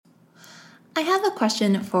I have a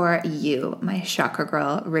question for you, my Chakra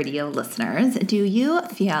Girl radio listeners. Do you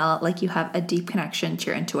feel like you have a deep connection to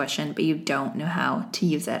your intuition, but you don't know how to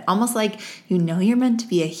use it? Almost like you know you're meant to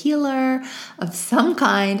be a healer of some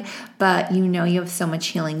kind, but you know you have so much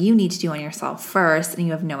healing you need to do on yourself first, and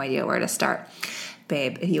you have no idea where to start.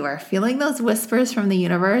 Babe, if you are feeling those whispers from the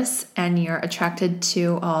universe and you're attracted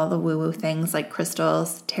to all the woo-woo things like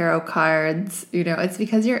crystals, tarot cards, it's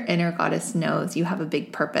because your inner goddess knows you have a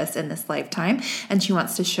big purpose in this lifetime and she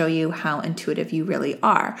wants to show you how intuitive you really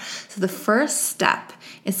are. So the first step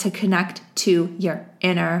is to connect to your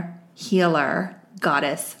inner healer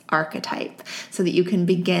goddess archetype so that you can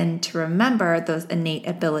begin to remember those innate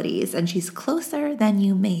abilities, and she's closer than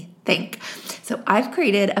you may think. So I've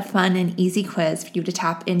created a fun and easy quiz for you to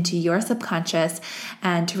tap into your subconscious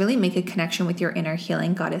and to really make a connection with your inner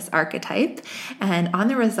healing goddess archetype. And on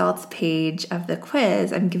the results page of the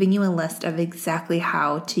quiz, I'm giving you a list of exactly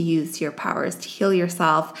how to use your powers to heal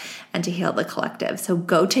yourself and to heal the collective. So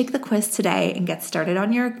go take the quiz today and get started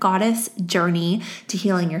on your goddess journey to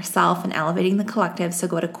healing yourself and elevating the collective. So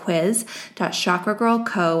go to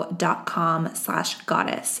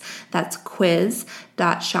quiz.chakragirlco.com/goddess. That's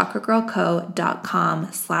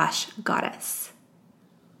quiz.chakragirlco.com/goddess.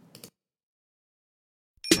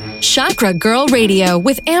 Chakra Girl Radio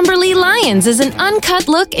with Amberly Lyons is an uncut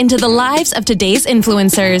look into the lives of today's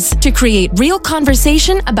influencers to create real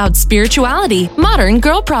conversation about spirituality, modern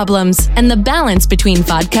girl problems, and the balance between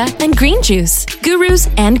vodka and green juice, gurus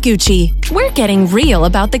and Gucci. We're getting real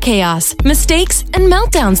about the chaos, mistakes, and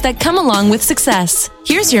meltdowns that come along with success.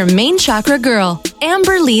 Here's your main chakra girl,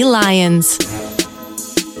 Amberly Lyons.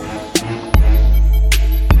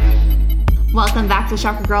 Welcome back to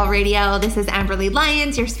Chakra Girl Radio. This is Amberly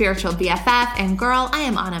Lyons, your spiritual BFF. And girl, I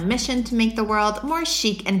am on a mission to make the world more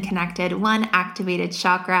chic and connected, one activated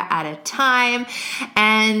chakra at a time.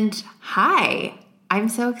 And hi, I'm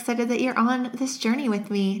so excited that you're on this journey with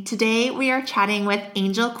me. Today, we are chatting with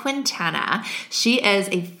Angel Quintana. She is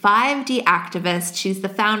a 5D activist. She's the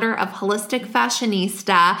founder of Holistic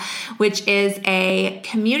Fashionista, which is a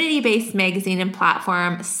community-based magazine and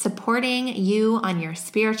platform supporting you on your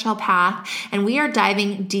spiritual path. And we are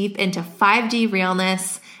diving deep into 5D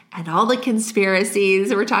realness and all the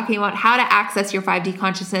conspiracies. We're talking about how to access your 5D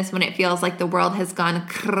consciousness when it feels like the world has gone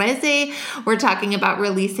crazy. We're talking about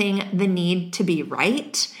releasing the need to be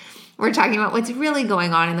right. We're talking about what's really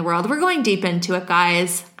going on in the world. We're going deep into it,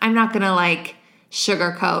 guys. I'm not going to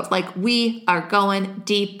sugarcoat. We are going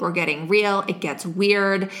deep. We're getting real. It gets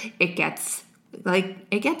weird. It gets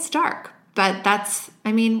dark. But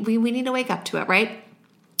we need to wake up to it, right?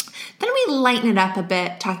 Then we lighten it up a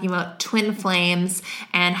bit, talking about twin flames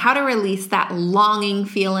and how to release that longing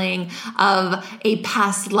feeling of a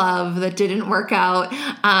past love that didn't work out,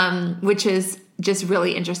 which is just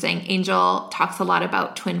really interesting. Angel talks a lot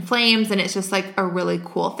about twin flames, and it's just a really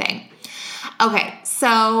cool thing. Okay,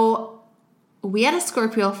 so we had a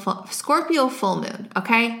Scorpio full moon,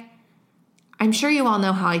 okay? I'm sure you all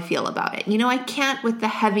know how I feel about it. I can't with the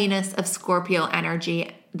heaviness of Scorpio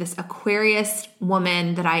energy. This Aquarius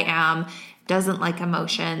woman that I am doesn't like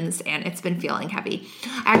emotions, and it's been feeling heavy.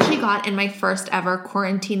 I actually got in my first ever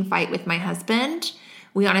quarantine fight with my husband.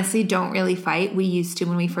 We honestly don't really fight. We used to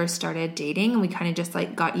when we first started dating, and we kind of just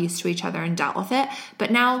got used to each other and dealt with it.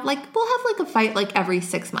 But now we'll have a fight every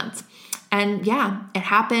 6 months. And yeah, it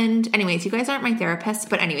happened. Anyways, you guys aren't my therapist,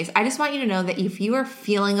 but anyways, I just want you to know that if you were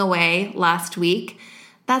feeling away last week,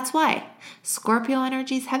 that's why. Scorpio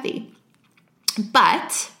energy is heavy.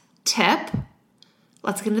 But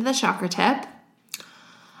let's get into the chakra tip.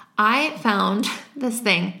 I found this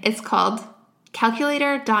thing. It's called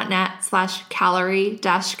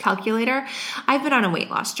calculator.net/calorie-calculator. I've been on a weight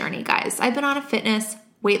loss journey, guys. I've been on a fitness,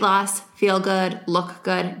 weight loss, feel good, look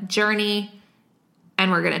good journey, and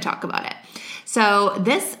we're going to talk about it. So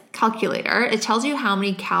this calculator, it tells you how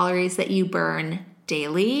many calories that you burn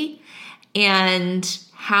daily and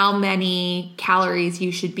how many calories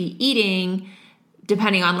you should be eating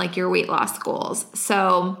depending on your weight loss goals.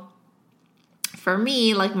 So for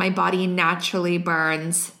me, my body naturally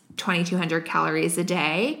burns 2,200 calories a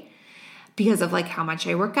day because of how much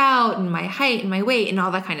I work out and my height and my weight and all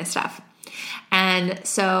that kind of stuff. And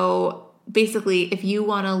so basically, if you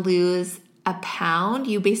want to lose a pound,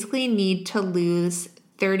 you basically need to lose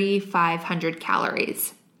 3,500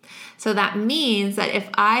 calories. So that means that if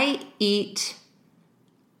I eat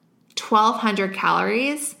 1,200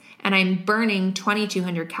 calories and I'm burning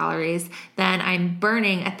 2,200 calories, then I'm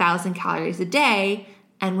burning 1,000 calories a day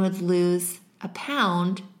and would lose a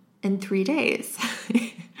pound in 3 days.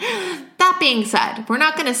 That being said, we're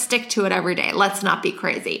not going to stick to it every day. Let's not be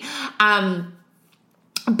crazy.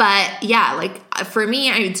 But yeah, like for me,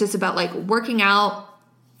 it's just about like working out,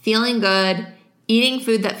 feeling good, eating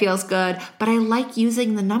food that feels good, but I like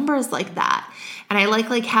using the numbers like that. And I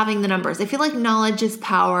like having the numbers. I feel like knowledge is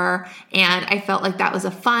power. And I felt like that was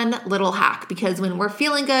a fun little hack because when we're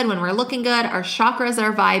feeling good, when we're looking good, our chakras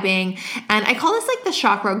are vibing. And I call this like the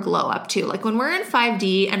chakra glow up too. Like when we're in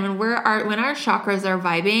 5D and when our chakras are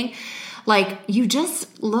vibing, like you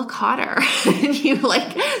just look hotter and you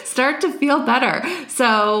like start to feel better.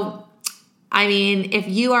 So, I mean, if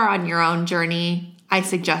you are on your own journey, I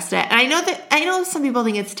suggest it. And I know some people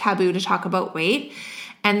think it's taboo to talk about weight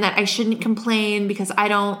and that I shouldn't complain because I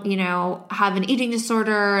don't, have an eating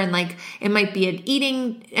disorder and like it might be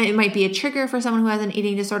a trigger for someone who has an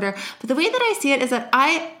eating disorder. But the way that I see it is that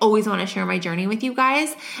I always want to share my journey with you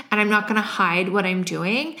guys and I'm not going to hide what I'm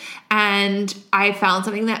doing. And I found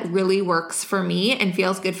something that really works for me and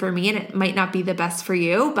feels good for me, and it might not be the best for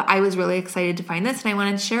you, but I was really excited to find this and I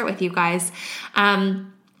wanted to share it with you guys.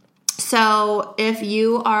 So if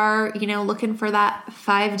you are, looking for that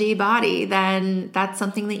 5D body, then that's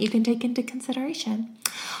something that you can take into consideration.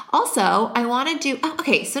 Also, I want to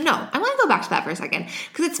go back to that for a second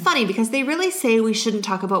because it's funny because they really say we shouldn't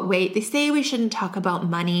talk about weight. They say we shouldn't talk about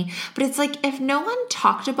money, but it's like if no one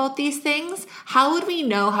talked about these things, how would we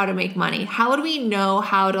know how to make money? How would we know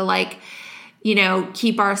how to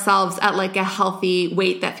keep ourselves at like a healthy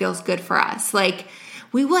weight that feels good for us? Like,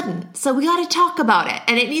 we wouldn't. So we got to talk about it.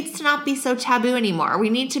 And it needs to not be so taboo anymore. We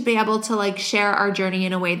need to be able to like share our journey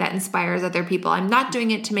in a way that inspires other people. I'm not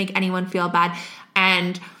doing it to make anyone feel bad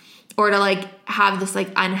or to like have this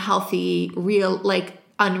like unhealthy,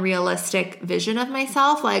 unrealistic vision of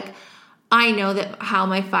myself. Like I know that how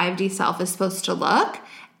my 5D self is supposed to look.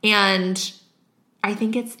 And I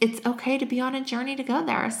think it's okay to be on a journey to go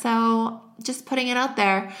there. So just putting it out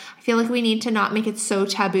there, I feel like we need to not make it so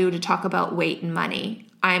taboo to talk about weight and money.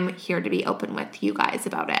 I'm here to be open with you guys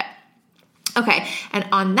about it. Okay, and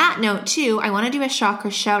on that note too, I want to do a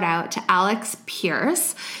chakra shout out to Alex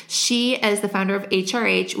Pierce. She is the founder of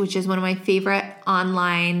HRH, which is one of my favorite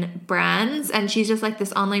online brands, and she's just like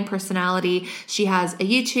this online personality. She has a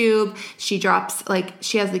YouTube. She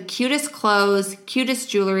has the cutest clothes, cutest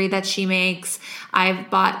jewelry that she makes. I've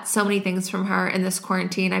bought so many things from her in this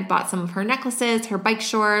quarantine. I've bought some of her necklaces, her bike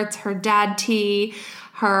shorts, her dad tee,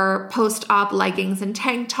 her post-op leggings and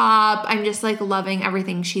tank top. I'm just like loving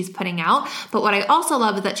everything she's putting out. But what I also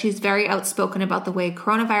love is that she's very outspoken about the way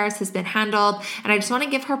coronavirus has been handled. And I just want to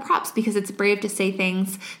give her props because it's brave to say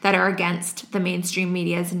things that are against the mainstream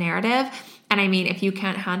media's narrative. And I mean, if you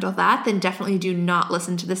can't handle that, then definitely do not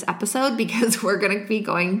listen to this episode because we're going to be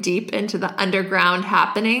going deep into the underground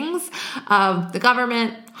happenings of the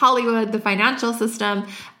government, Hollywood, the financial system,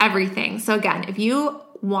 everything. So again, if you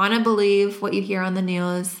want to believe what you hear on the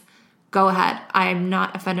news, go ahead. I'm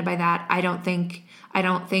not offended by that. I don't think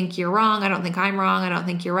you're wrong. I don't think I'm wrong. I don't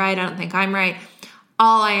think you're right. I don't think I'm right.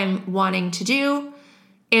 All I am wanting to do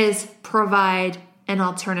is provide an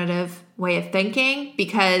alternative way of thinking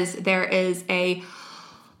because there is a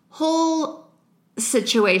whole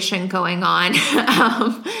situation going on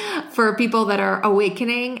for people that are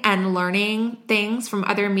awakening and learning things from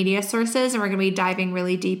other media sources. And we're going to be diving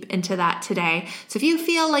really deep into that today. So if you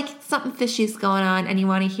feel like something fishy is going on and you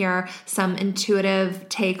want to hear some intuitive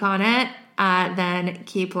take on it, then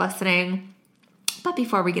keep listening. But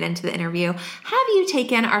before we get into the interview, have you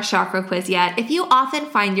taken our chakra quiz yet? If you often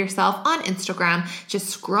find yourself on Instagram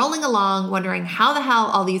just scrolling along, wondering how the hell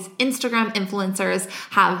all these Instagram influencers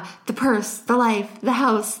have the purse, the life, the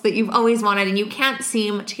house that you've always wanted, and you can't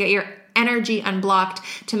seem to get your energy unblocked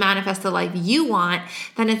to manifest the life you want,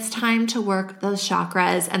 then it's time to work those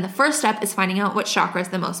chakras. And the first step is finding out what chakra is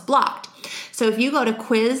the most blocked. So if you go to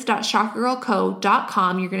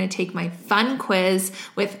quiz.chakragirlco.com, you're going to take my fun quiz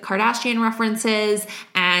with Kardashian references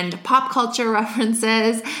and pop culture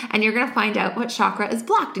references, and you're going to find out what chakra is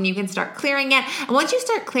blocked, and you can start clearing it. And once you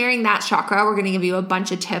start clearing that chakra, we're going to give you a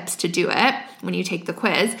bunch of tips to do it when you take the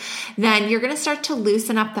quiz. Then you're going to start to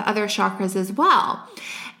loosen up the other chakras as well.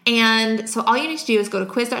 And so all you need to do is go to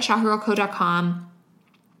quiz.chakragirlco.com.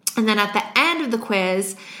 And then at the end of the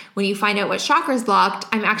quiz, when you find out what chakra is blocked,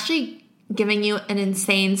 I'm actually giving you an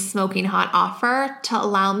insane smoking hot offer to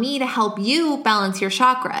allow me to help you balance your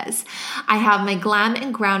chakras. I have my Glam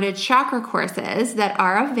and Grounded chakra courses that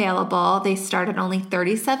are available. They start at only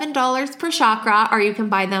 $37 per chakra, or you can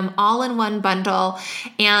buy them all in one bundle.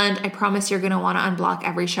 And I promise you're going to want to unblock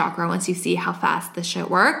every chakra once you see how fast this shit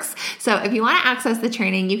works. So if you want to access the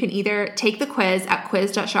training, you can either take the quiz at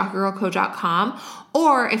quiz.chakragirlco.com,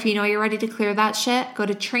 or if you know you're ready to clear that shit, go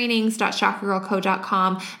to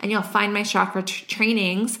trainings.chakragirlco.com and you'll find my chakra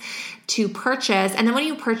trainings to purchase. And then when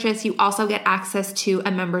you purchase, you also get access to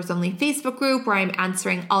a members only Facebook group where I'm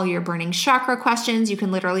answering all your burning chakra questions. You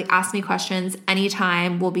can literally ask me questions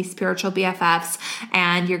anytime. We'll be spiritual BFFs,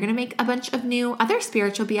 and you're going to make a bunch of new other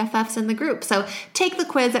spiritual BFFs in the group. So take the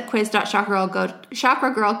quiz at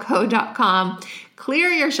chakragirlco.com. Clear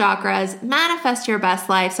your chakras, manifest your best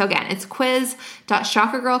life. So again, it's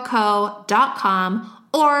quiz.chakragirlco.com.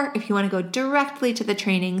 Or if you want to go directly to the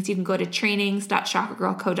trainings, you can go to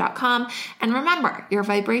trainings.chakragirlco.com. And remember, your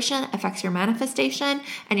vibration affects your manifestation,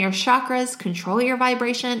 and your chakras control your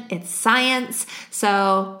vibration. It's science.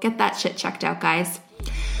 So get that shit checked out, guys.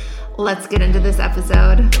 Let's get into this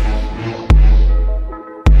episode.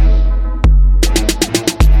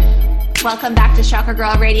 Welcome back to Chakra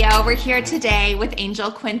Girl Radio. We're here today with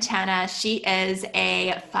Angel Quintana. She is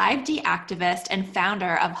a 5D activist and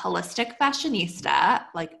founder of Holistic Fashionista,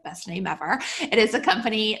 like best name ever. It is a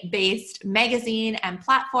company-based magazine and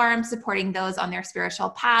platform supporting those on their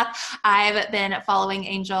spiritual path. I've been following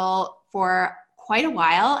Angel for quite a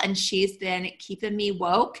while, and she's been keeping me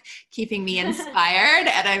woke, keeping me inspired,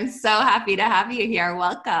 and I'm so happy to have you here.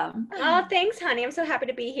 Welcome. Oh, thanks, honey. I'm so happy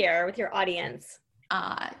to be here with your audience.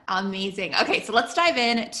 Amazing. Okay, so let's dive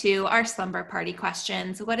into our slumber party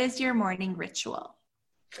questions. What is your morning ritual?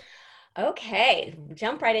 Okay,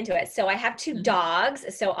 jump right into it. So I have two dogs.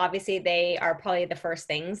 So obviously they are probably the first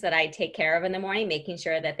things that I take care of in the morning, making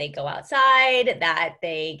sure that they go outside, that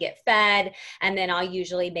they get fed, and then I'll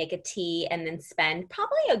usually make a tea and then spend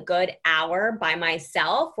probably a good hour by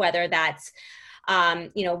myself, whether that's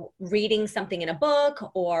reading something in a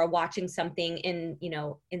book or watching something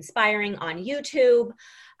inspiring on YouTube.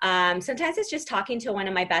 Sometimes it's just talking to one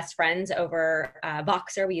of my best friends over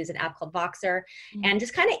Voxer. We use an app called Voxer, and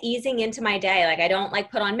just kind of easing into my day. Like I don't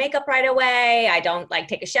put on makeup right away. I don't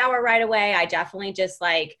take a shower right away. I definitely just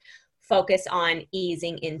focus on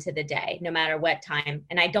easing into the day, no matter what time.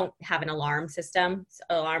 And I don't have an alarm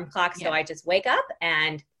clock. So I just wake up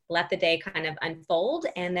and let the day kind of unfold.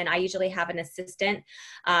 And then I usually have an assistant.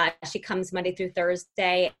 She comes Monday through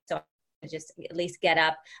Thursday. So I just at least get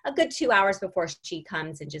up a good 2 hours before she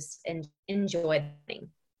comes and just enjoy the thing.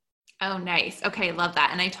 Oh, nice. Okay. Love that.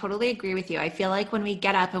 And I totally agree with you. I feel like when we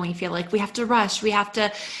get up and we feel like we have to rush, we have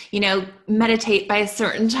to, meditate by a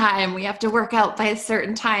certain time, we have to work out by a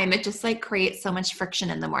certain time. It just creates so much friction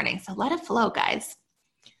in the morning. So let it flow, guys.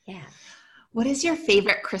 Yeah. What is your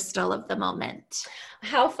favorite crystal of the moment?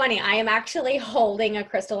 How funny. I am actually holding a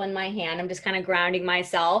crystal in my hand. I'm just kind of grounding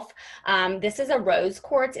myself. This is a rose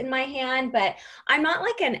quartz in my hand, but I'm not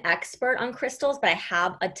an expert on crystals, but I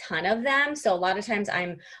have a ton of them. So a lot of times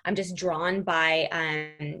I'm just drawn by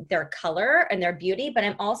their color and their beauty, but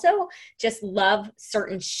I'm also just love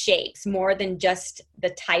certain shapes more than just the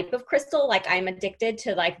type of crystal. I'm addicted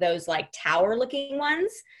to those tower looking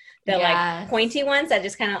ones. The pointy ones that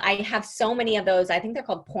just I have so many of those. I think they're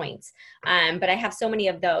called points. But I have so many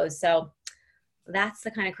of those. So that's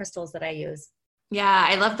the kind of crystals that I use. Yeah,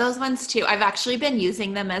 I love those ones too. I've actually been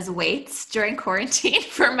using them as weights during quarantine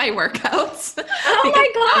for my workouts. Oh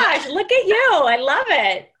my gosh, look at you. I love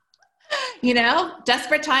it.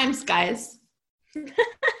 Desperate times, guys.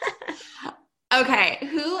 Okay,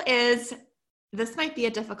 this might be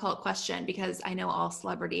a difficult question because I know all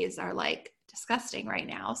celebrities are disgusting right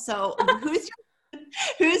now. So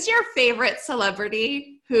who's your favorite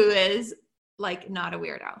celebrity who is not a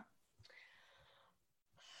weirdo?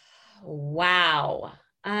 Wow.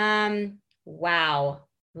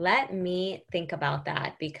 Let me think about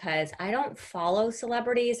that because I don't follow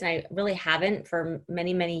celebrities and I really haven't for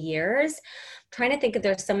many, many years. I'm trying to think if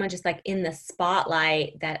there's someone just in the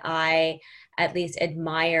spotlight that I at least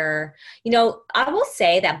admire. I will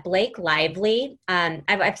say that Blake Lively,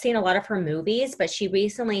 I've seen a lot of her movies, but she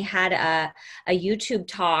recently had a YouTube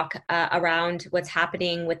talk around what's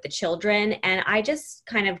happening with the children. And I just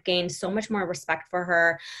kind of gained so much more respect for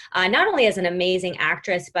her, not only as an amazing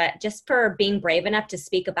actress, but just for being brave enough to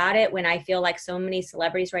speak about it when I feel like so many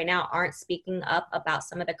celebrities right now aren't speaking up about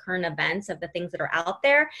some of the current events of the things that are out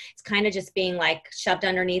there. It's kind of just being shoved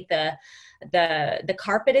underneath the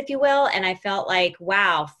carpet, if you will. And I felt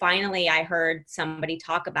wow, finally I heard somebody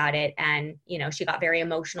talk about it. And, she got very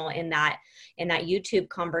emotional in that YouTube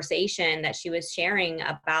conversation that she was sharing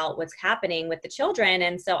about what's happening with the children.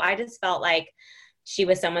 And so I just felt like she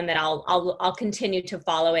was someone that I'll continue to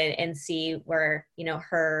follow it and see where,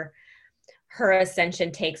 her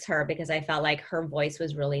ascension takes her, because I felt like her voice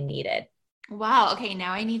was really needed. Wow. Okay.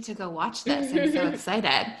 Now I need to go watch this. I'm so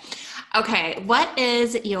excited. Okay. What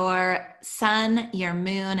is your sun, your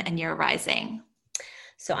moon, and your rising?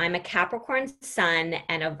 So I'm a Capricorn sun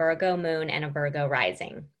and a Virgo moon and a Virgo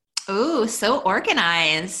rising. Oh, so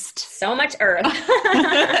organized. So much earth.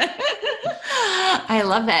 I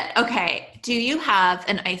love it. Okay. Do you have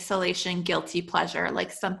an isolation guilty pleasure,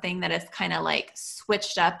 like something that is kind of like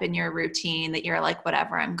switched up in your routine that you're like,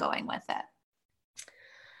 whatever, I'm going with it?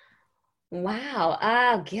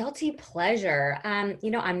 Wow. Guilty pleasure. I'm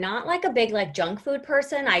not like a big like junk food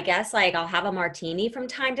person. I guess like I'll have a martini from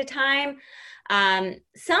time to time.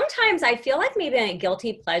 Sometimes I feel like maybe a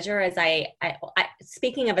guilty pleasure is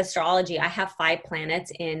speaking of astrology, I have 5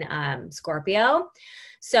 planets in Scorpio.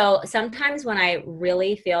 So sometimes when I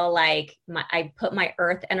really feel like I put my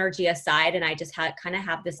earth energy aside and I just kind of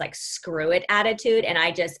have this like screw it attitude and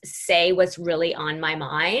I just say what's really on my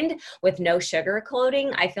mind with no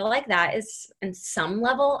sugarcoating, I feel like that is in some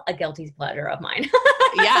level a guilty pleasure of mine.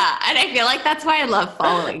 Yeah. And I feel like that's why I love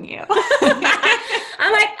following you.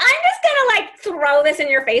 I'm like, I'm just gonna like throw this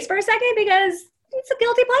in your face for a second because it's a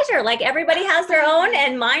guilty pleasure. Like everybody has their own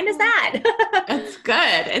and mine is that. That's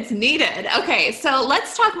good. It's needed. Okay. So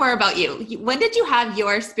let's talk more about you. When did you have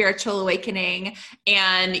your spiritual awakening?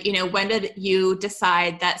 And, when did you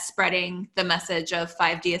decide that spreading the message of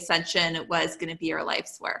 5D ascension was going to be your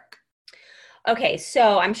life's work? Okay,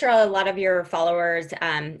 so I'm sure a lot of your followers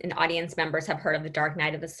and audience members have heard of the Dark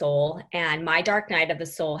Night of the Soul. And my Dark Night of the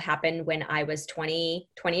Soul happened when I was 20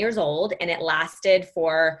 years old, and it lasted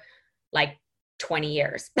for like 20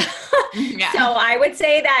 years. Yeah. So I would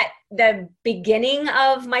say that the beginning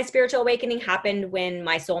of my spiritual awakening happened when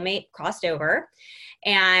my soulmate crossed over.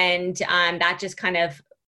 And that just kind of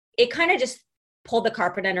just pulled the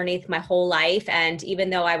carpet underneath my whole life. And even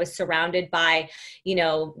though I was surrounded by,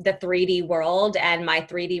 the 3D world and my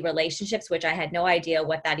 3D relationships, which I had no idea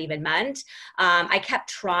what that even meant, I kept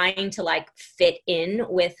trying to like fit in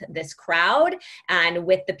with this crowd and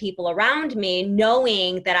with the people around me,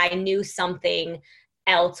 knowing that I knew something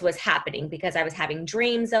else was happening because I was having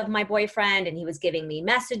dreams of my boyfriend and he was giving me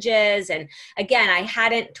messages. And again, I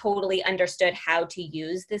hadn't totally understood how to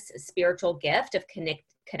use this spiritual gift of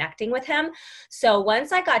connecting with him. So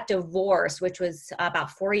once I got divorced, which was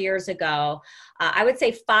about 4 years ago, I would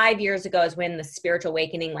say 5 years ago is when the spiritual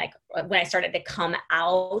awakening, like when I started to come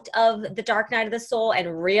out of the dark night of the soul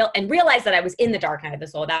and realize that I was in the dark night of the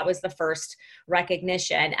soul. That was the first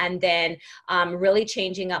recognition. And then really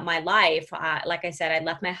changing up my life. Like I said, I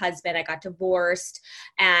left my husband, I got divorced,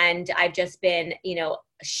 and I've just been,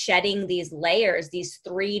 shedding these layers, these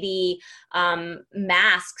 3D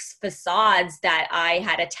masks, facades that I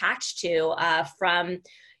had attached to from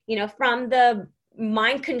the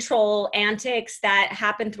mind control antics that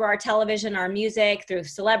happen through our television, our music, through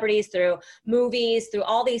celebrities, through movies, through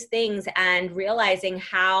all these things, and realizing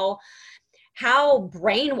how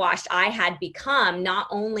brainwashed I had become, not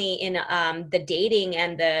only in the dating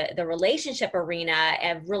and the relationship arena,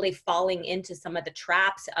 and really falling into some of the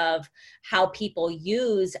traps of how people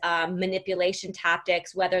use manipulation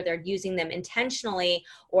tactics, whether they're using them intentionally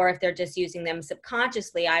or if they're just using them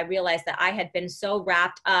subconsciously. I realized that I had been so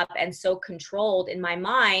wrapped up and so controlled in my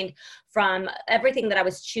mind from everything that I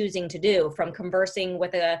was choosing to do, from conversing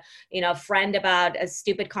with a friend about a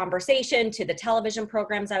stupid conversation, to the television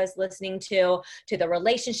programs I was listening to the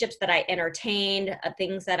relationships that I entertained,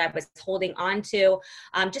 things that I was holding on to,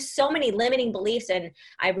 just so many limiting beliefs. And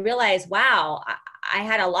I realized, wow, I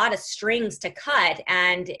had a lot of strings to cut,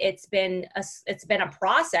 and it's been a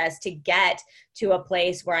process to get to a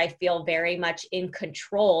place where I feel very much in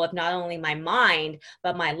control of not only my mind,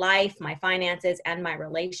 but my life, my finances, and my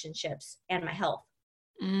relationships and my health.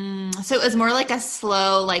 So it was more like a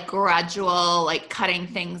slow, like gradual, like cutting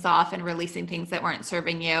things off and releasing things that weren't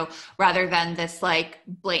serving you, rather than this like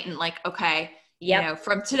blatant, like, okay,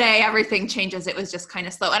 from today, everything changes. It was just kind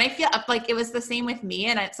of slow. And I feel like it was the same with me.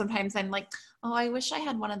 And sometimes I'm like, oh, I wish I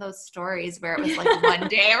had one of those stories where it was like one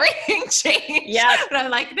day everything changed. Yeah. But I'm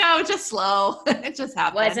like, no, just slow. It just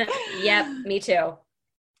happened. Yep. Me too.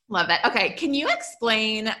 Love it. Okay. Can you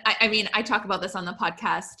explain, I mean, I talk about this on the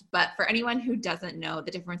podcast, but for anyone who doesn't know the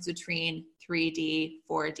difference between 3D,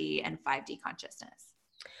 4D, and 5D consciousness.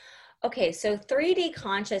 Okay, so 3D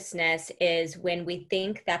consciousness is when we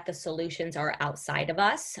think that the solutions are outside of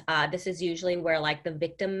us. This is usually where like the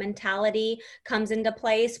victim mentality comes into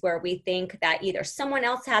place, where we think that either someone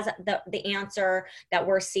else has the answer that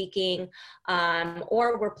we're seeking,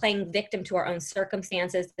 or we're playing victim to our own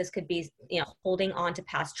circumstances. This could be, holding on to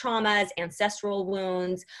past traumas, ancestral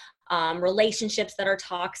wounds, relationships that are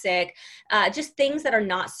toxic, just things that are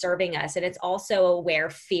not serving us. And it's also where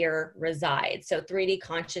fear resides. So 3D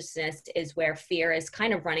consciousness is where fear is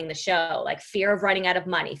kind of running the show, like fear of running out of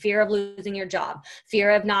money, fear of losing your job,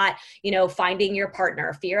 fear of not, finding your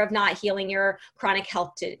partner, fear of not healing your chronic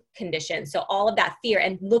health condition. So all of that fear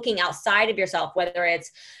and looking outside of yourself, whether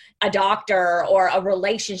it's a doctor or a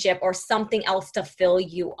relationship or something else to fill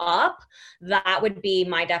you up, that would be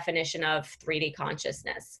my definition of 3D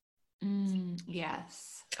consciousness.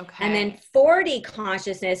 Yes. Okay. And then 4D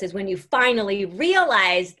consciousness is when you finally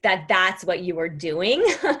realize that that's what you were doing,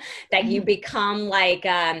 that you become like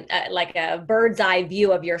a bird's eye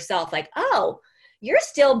view of yourself. Like, oh, you're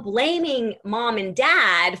still blaming mom and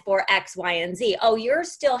dad for X, Y, and Z. Oh, you're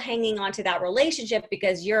still hanging on to that relationship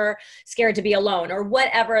because you're scared to be alone or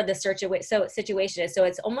whatever the situation is. So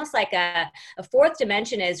it's almost like a fourth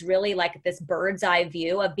dimension is really like this bird's eye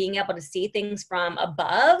view of being able to see things from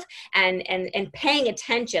above and paying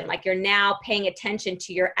attention. Like you're now paying attention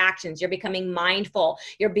to your actions. You're becoming mindful.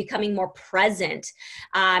 You're becoming more present.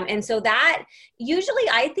 And so that usually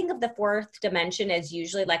I think of the fourth dimension as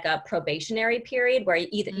usually like a probationary period where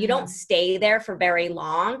you don't stay there for very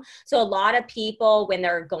long. So a lot of people, when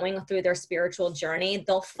they're going through their spiritual journey,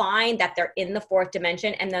 they'll find that they're in the fourth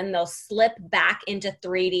dimension and then they'll slip back into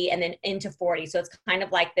 3D and then into 4D. So it's kind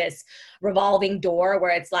of like this revolving door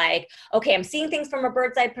where it's like, okay, I'm seeing things from a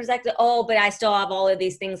bird's eye perspective. Oh, but I still have all of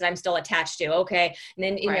these things that I'm still attached to. Okay. And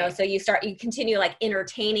then, so you continue like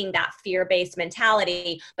entertaining that fear-based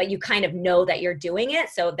mentality, but you kind of know that you're doing it.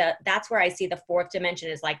 So that's where I see the fourth dimension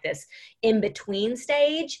is like this in-between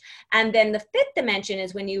stage. And then the fifth dimension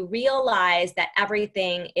is when you realize that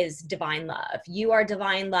everything is divine love. You are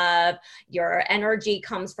divine love. Your energy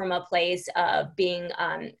comes from a place of being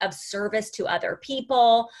of service to other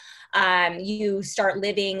people. You start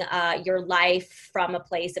living your life from a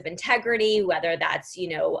place of integrity, whether that's,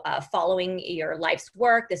 following your life's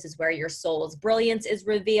work. This is where your soul's brilliance is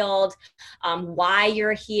revealed, why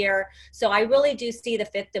you're here. So I really do see the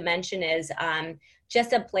fifth dimension is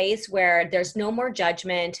just a place where there's no more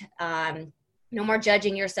judgment, no more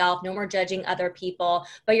judging yourself, no more judging other people,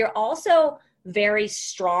 but you're also very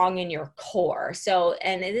strong in your core. So,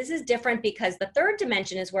 and this is different because the third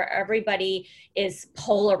dimension is where everybody is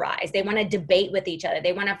polarized. They want to debate with each other.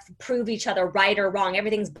 They want to prove each other right or wrong.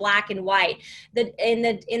 Everything's black and white. In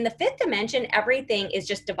the fifth dimension, everything is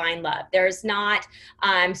just divine love. There's not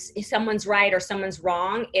someone's right or someone's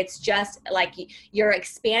wrong. It's just like you're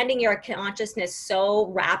expanding your consciousness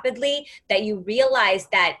so rapidly that you realize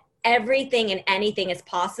that everything and anything is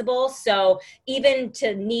possible. So even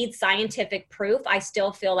to need scientific proof, I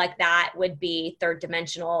still feel like that would be third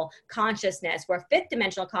dimensional consciousness, where fifth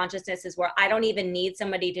dimensional consciousness is where I don't even need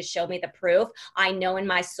somebody to show me the proof. I know in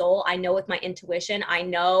my soul, I know with my intuition, I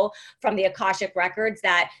know from the Akashic records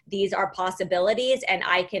that these are possibilities and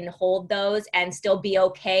I can hold those and still be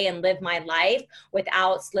okay and live my life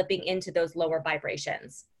without slipping into those lower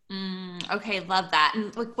vibrations. Okay. Love that.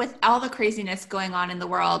 And with all the craziness going on in the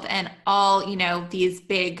world and all, these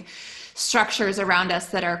big structures around us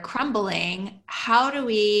that are crumbling, how do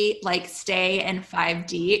we stay in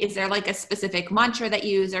 5D? Is there a specific mantra that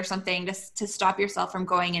you use or something to stop yourself from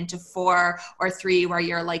going into 4 or 3 where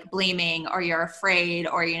you're blaming or you're afraid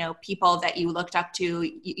or, people that you looked up to,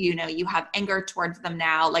 you have anger towards them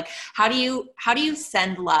now? How do you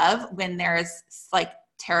send love when there's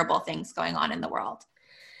terrible things going on in the world?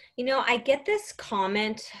 I get this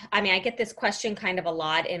comment. I get this question kind of a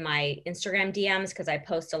lot in my Instagram DMs because I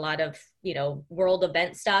post a lot of, world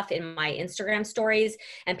event stuff in my Instagram stories.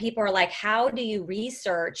 And people are like, how do you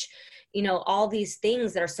research, all these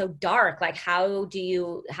things that are so dark? How do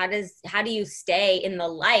you stay in the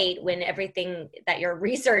light when everything that you're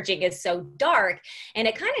researching is so dark? And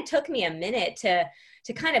it kind of took me a minute to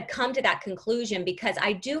kind of come to that conclusion, because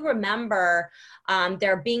I do remember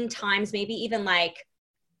there being times, maybe even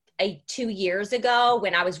 2 years ago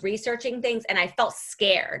when I was researching things and I felt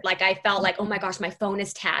scared. I felt oh my gosh, my phone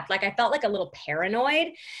is tapped. I felt a little paranoid.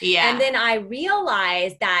 Yeah. And then I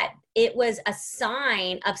realized that it was a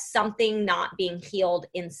sign of something not being healed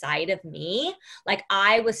inside of me.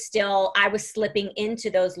 I was slipping into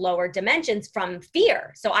those lower dimensions from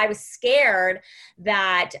fear. So I was scared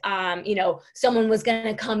that, someone was going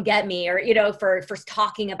to come get me or, for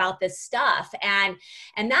talking about this stuff. And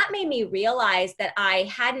that made me realize that I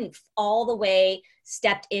hadn't all the way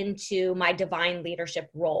stepped into my divine leadership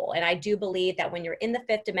role. And I do believe that when you're in the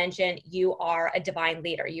fifth dimension, you are a divine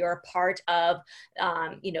leader. You're a part of,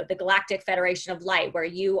 the Galactic Federation of Light, where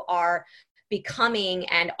you are becoming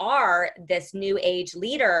and are this new age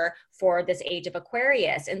leader for this age of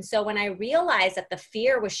Aquarius. And so when I realized that the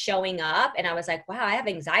fear was showing up and I was like, wow, I have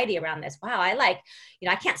anxiety around this. Wow, I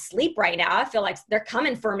can't sleep right now. I feel like they're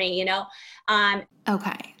coming for me,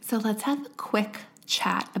 Okay, so let's have a quick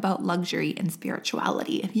chat about luxury and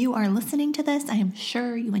spirituality. If you are listening to this, I am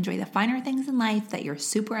sure you enjoy the finer things in life, that you're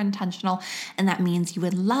super intentional, and that means you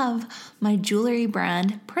would love my jewelry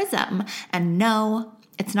brand, Prism. And no,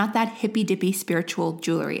 it's not that hippy dippy spiritual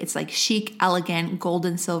jewelry. It's like chic, elegant, gold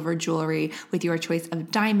and silver jewelry with your choice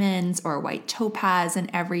of diamonds or white topaz, and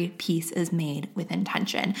every piece is made with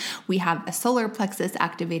intention. We have a solar plexus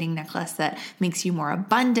activating necklace that makes you more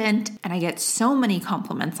abundant, and I get so many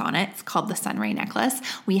compliments on it. It's called the Sunray necklace.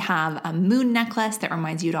 We have a moon necklace that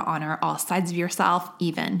reminds you to honor all sides of yourself,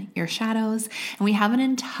 even your shadows. And we have an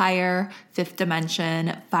entire fifth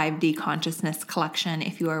dimension 5D consciousness collection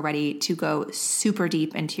if you are ready to go super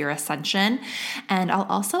deep into your ascension. And I'll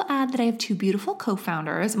also add that I have two beautiful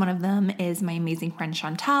co-founders. One of them is my amazing friend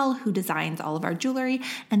Chantal, who designs all of our jewelry,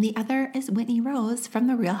 and the other is Whitney Rose from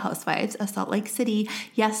The Real Housewives of Salt Lake City.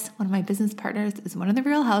 Yes, one of my business partners is one of the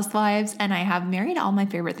Real Housewives, and I have married all my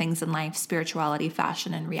favorite things in life: spirituality,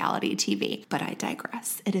 fashion, and reality TV. But I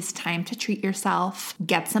digress. It is time to treat yourself.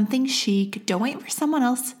 Get something chic. Don't wait for someone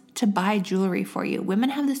else to buy jewelry for you. Women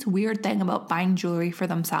have this weird thing about buying jewelry for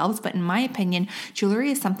themselves, but in my opinion,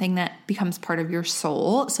 jewelry is something that becomes part of your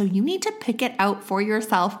soul. So you need to pick it out for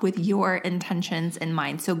yourself with your intentions in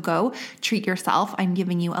mind. So go treat yourself. I'm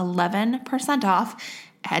giving you 11% off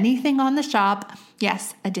anything on the shop.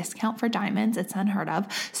 Yes, a discount for diamonds. It's unheard of.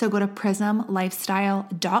 So go to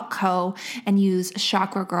prismlifestyle.co and use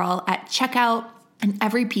Chakra Girl at checkout. And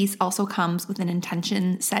every piece also comes with an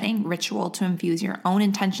intention setting ritual to infuse your own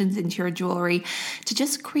intentions into your jewelry to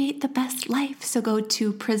just create the best life. So go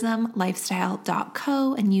to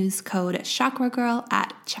prismlifestyle.co and use code ChakraGirl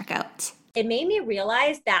at checkout. It made me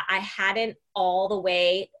realize that I hadn't all the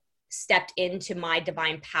way stepped into my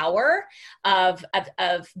divine power of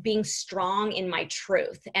being strong in my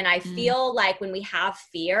truth. And I feel like when we have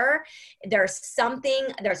fear, there's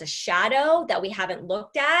a shadow that we haven't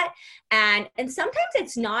looked at. And sometimes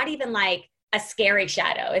it's not even like a scary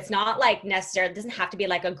shadow. It's not like necessarily, it doesn't have to be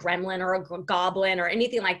like a gremlin or a goblin or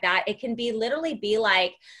anything like that. It can literally be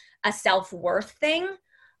like a self-worth thing,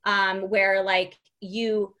 where like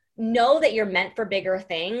you know that you're meant for bigger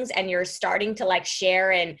things and you're starting to like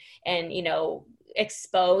share and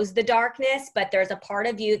expose the darkness, but there's a part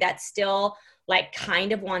of you that still like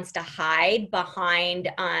kind of wants to hide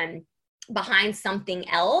behind something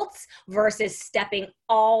else versus stepping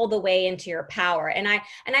all the way into your power. And I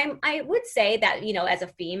would say that, as a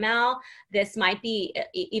female, this might be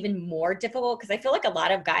even more difficult because I feel like a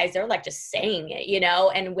lot of guys are like just saying it,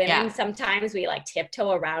 and women sometimes we like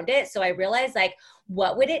tiptoe around it. So I realized like,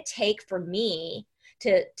 what would it take for me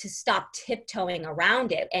to stop tiptoeing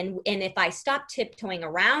around it? And if I stop tiptoeing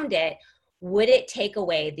around it, would it take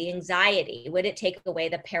away the anxiety? Would it take away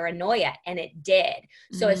the paranoia? And it did.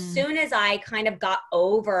 So as soon as I kind of got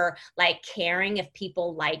over like caring if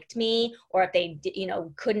people liked me or if they,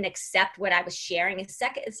 couldn't accept what I was sharing, the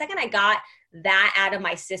second I got that out of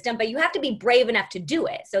my system, but you have to be brave enough to do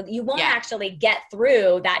it. So you won't actually get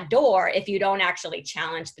through that door if you don't actually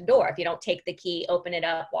challenge the door, if you don't take the key, open it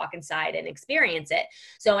up, walk inside and experience it.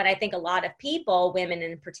 So, and I think a lot of people, women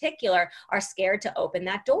in particular, are scared to open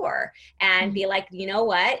that door and be like, you know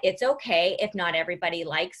what? It's okay if not everybody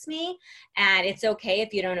likes me. And it's okay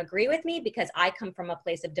if you don't agree with me because I come from a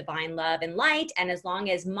place of divine love and light. And as long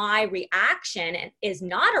as my reaction is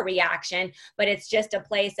not a reaction, but it's just a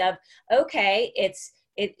place of, okay,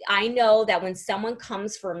 I know that when someone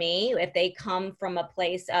comes for me, if they come from a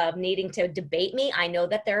place of needing to debate me, I know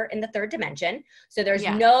that they're in the third dimension. So there's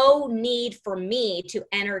no need for me to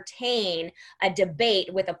entertain a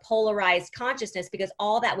debate with a polarized consciousness because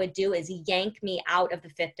all that would do is yank me out of the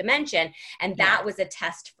fifth dimension. And that was a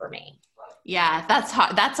test for me. Yeah, that's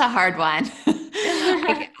hard. That's a hard one.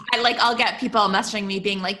 I'll get people messaging me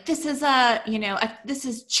being like, this is this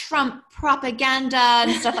is Trump propaganda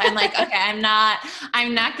and stuff. I'm like, okay, I'm not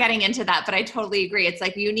getting into that, but I totally agree. It's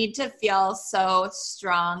like, you need to feel so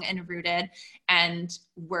strong and rooted and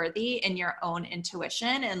worthy in your own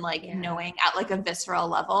intuition and knowing at like a visceral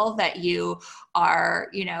level that you are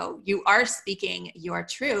speaking your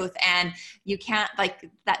truth and you can't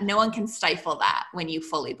that no one can stifle that when you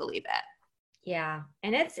fully believe it. Yeah.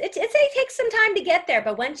 And it takes some time to get there,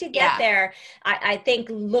 but once you get there, I think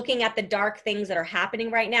looking at the dark things that are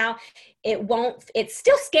happening right now, it's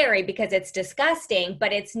still scary because it's disgusting,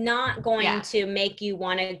 but it's not going to make you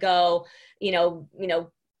want to go,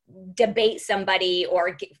 debate somebody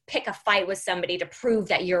or pick a fight with somebody to prove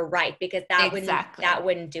that you're right, because that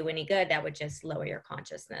wouldn't do any good. That would just lower your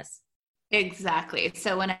consciousness. Exactly.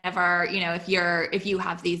 So whenever, if you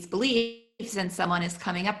have these beliefs and someone is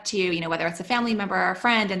coming up to you, whether it's a family member or a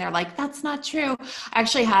friend, and they're like, that's not true. I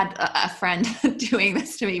actually had a friend doing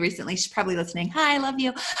this to me recently. She's probably listening. Hi, I love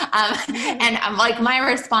you. And I'm like, my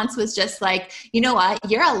response was just like, you know what?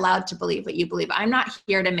 You're allowed to believe what you believe. I'm not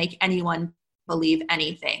here to make anyone believe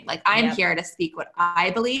anything. Like, I'm here to speak what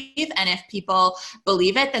I believe. And if people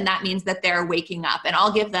believe it, then that means that they're waking up, and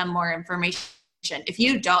I'll give them more information. If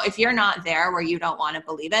you're not there where you don't want to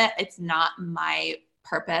believe it, it's not my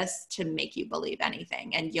purpose to make you believe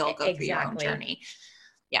anything, and you'll go through your own journey.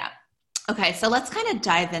 Yeah. Okay. So let's kind of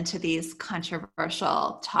dive into these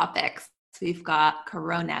controversial topics. We've got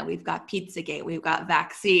Corona, we've got Pizzagate, we've got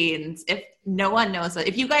vaccines. If no one knows it,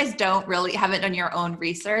 if you guys haven't done your own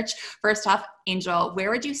research, first off, Angel, where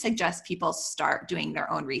would you suggest people start doing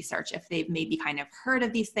their own research if they've maybe kind of heard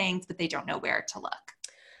of these things, but they don't know where to look?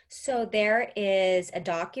 So there is a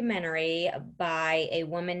documentary by a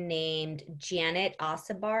woman named Janet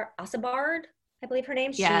Osabard, I believe her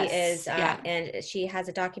name. Yes. She is, and she has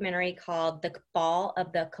a documentary called The Fall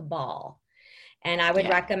of the Cabal. And I would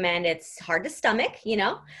recommend, it's hard to stomach, but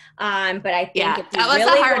I think if you that was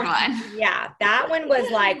really a hard one. Yeah, that one was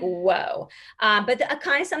like, whoa. But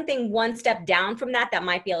kind of something one step down from that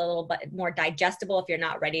might be a little bit more digestible if you're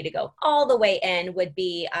not ready to go all the way in would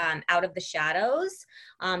be Out of the Shadows.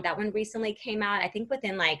 That one recently came out. I think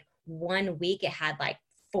within like 1 week, it had like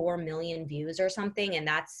 4 million views or something. And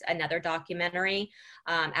that's another documentary,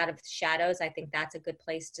 Out of the Shadows. I think that's a good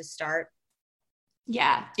place to start.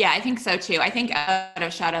 Yeah, I think so too. I think Out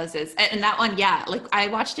of Shadows is, and that one, like I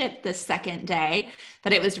watched it the second day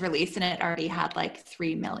that it was released, and it already had like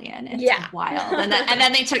 3 million. It's wild. And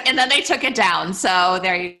then they took it down. So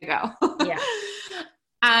there you go. Yeah.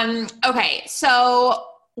 Okay. So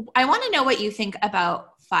I want to know what you think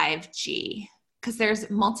about 5G, because there's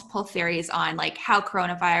multiple theories on like how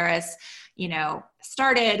coronavirus,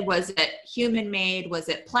 started. Was it human made? Was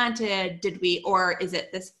it planted? Or is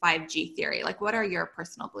it this 5G theory? Like, what are your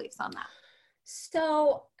personal beliefs on that?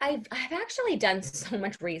 So I've actually done so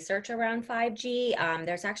much research around 5G.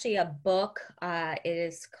 There's actually a book. It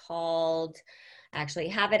is called, actually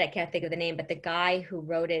have it, I can't think of the name, but the guy who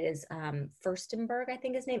wrote it is Furstenberg, I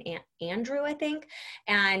think his name, Andrew, I think.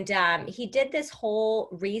 And he did this whole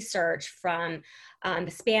research from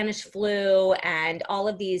the Spanish flu and all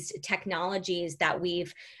of these technologies that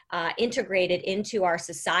we've integrated into our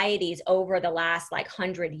societies over the last like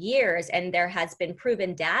 100 years. And there has been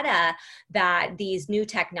proven data that these new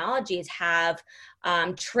technologies have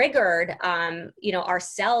triggered, our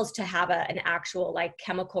cells to have an actual like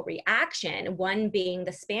chemical reaction, one being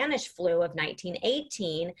the Spanish flu of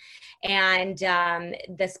 1918. And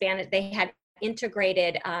they had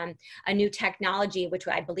integrated a new technology, which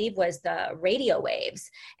I believe was the radio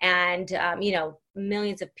waves. And,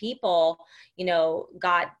 millions of people,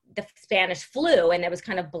 got the Spanish flu, and it was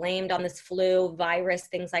kind of blamed on this flu virus,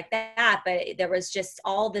 things like that. But there was just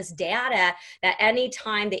all this data that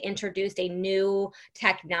anytime they introduced a new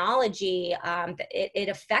technology, it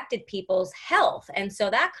affected people's health. And so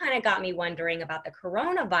that kind of got me wondering about the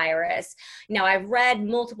coronavirus. I've read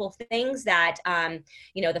multiple things that,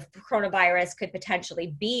 the coronavirus could potentially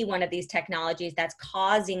be one of these technologies that's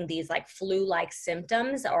causing these like flu-like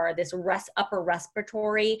symptoms or this upper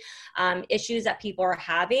respiratory issues that people are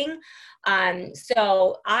having.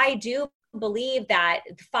 So I do believe that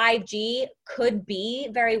 5G could be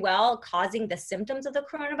very well causing the symptoms of the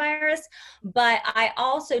coronavirus, but I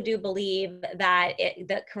also do believe that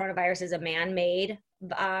the coronavirus is a man-made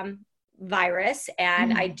virus.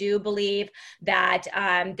 And I do believe that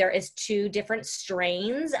there is 2 different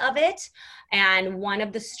strains of it. And one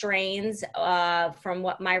of the strains, from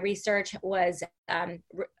what my research was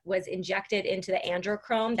injected into the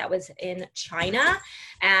androchrome that was in China.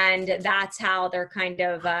 And that's how they're kind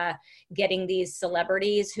of getting these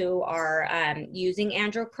celebrities who are using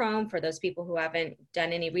androchrome. For those people who haven't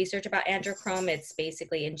done any research about androchrome, it's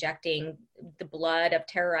basically injecting the blood of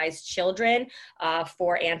terrorized children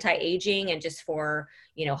for anti-aging and just for,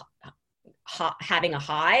 having a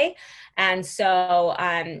high. And so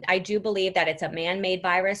I do believe that it's a man-made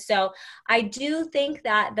virus. So I do think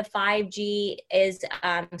that the 5G is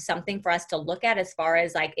something for us to look at as far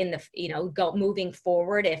as like in the, moving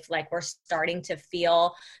forward, if like we're starting to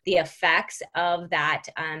feel the effects of that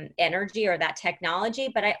energy or that technology.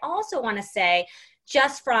 But I also want to say,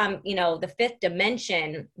 just from, the fifth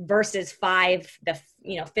dimension versus fifth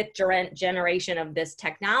generation of this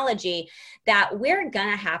technology, that we're going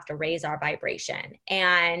to have to raise our vibration.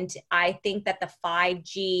 And I think that the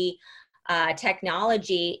 5G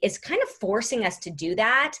technology is kind of forcing us to do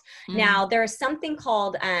that. Now, there's something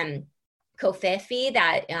called Covfefe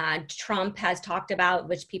that Trump has talked about,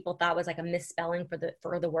 which people thought was like a misspelling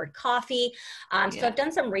for the word coffee. So I've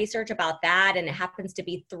done some research about that, and it happens to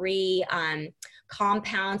be 3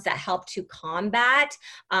 compounds that help to combat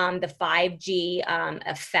the 5G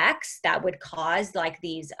effects that would cause like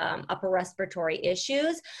these upper respiratory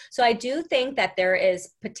issues. So I do think that there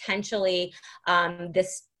is potentially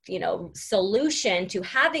this solution to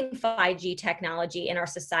having 5G technology in our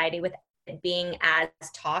society with being as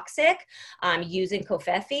toxic, using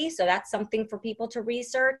Covfefe. So that's something for people to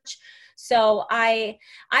research. So I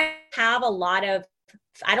have a lot of,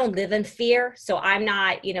 I don't live in fear. So I'm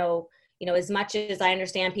not, as much as I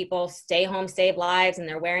understand people stay home, save lives, and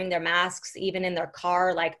they're wearing their masks, even in their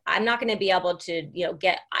car, like I'm not going to be able to,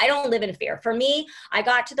 I don't live in fear. For me, I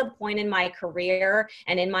got to the point in my career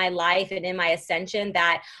and in my life and in my ascension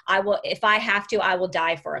that I will, if I have to, I will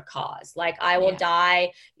die for a cause. Like I will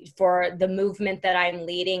die for the movement that I'm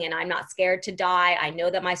leading, and I'm not scared to die. I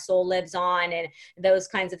know that my soul lives on and those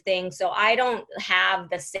kinds of things. So I don't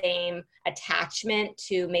have the same attachment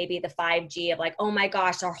to maybe the 5G of like, oh my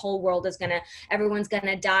gosh, our whole world is everyone's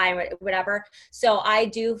gonna die, whatever. So I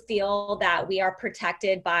do feel that we are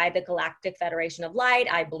protected by the Galactic Federation of Light.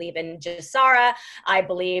 I believe in Jasara. I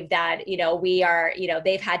believe that, we are,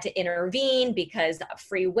 they've had to intervene because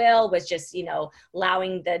free will was just,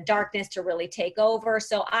 allowing the darkness to really take over.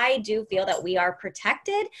 So I do feel that we are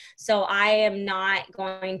protected. So I am not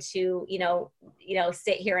going to,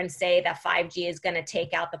 sit here and say that 5G is going to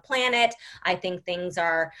take out the planet. I think things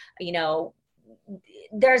are, we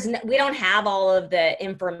don't have all of the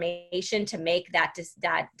information to make that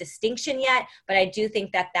distinction yet, but I do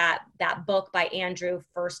think that book by Andrew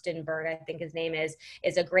Furstenberg, I think his name is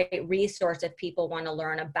a great resource if people want to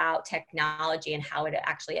learn about technology and how it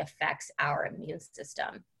actually affects our immune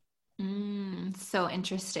system. So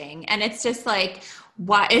interesting. And it's just like,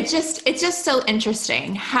 why it's just so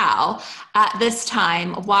interesting how at this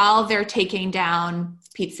time, while they're taking down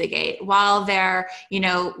Pizzagate, while they're,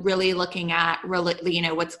 really looking at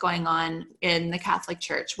what's going on in the Catholic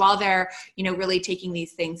Church, while they're, really taking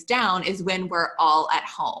these things down, is when we're all at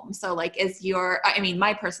home. So like,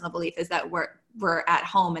 my personal belief is that we're at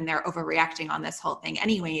home and they're overreacting on this whole thing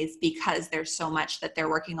anyways, because there's so much that they're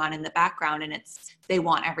working on in the background, and they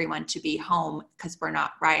want everyone to be home because we're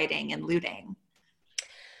not rioting and looting.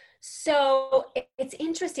 So it's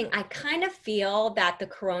interesting. I kind of feel that the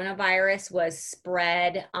coronavirus was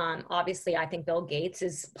spread. Obviously, I think Bill Gates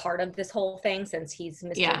is part of this whole thing since he's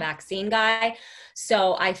Mr. Vaccine guy.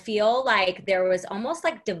 So I feel like there was almost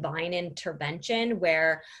like divine intervention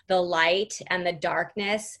where the light and the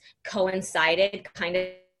darkness coincided kind of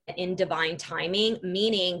in divine timing,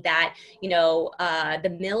 meaning that,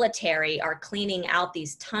 the military are cleaning out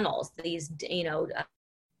these tunnels, these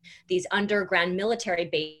underground military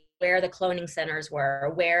bases, where the cloning centers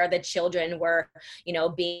were, where the children were,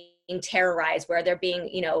 being terrorized, where they're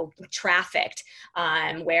being, trafficked,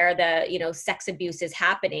 where the, sex abuse is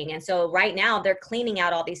happening. And so right now they're cleaning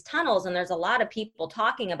out all these tunnels, and there's a lot of people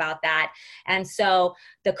talking about that. And so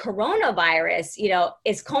the coronavirus,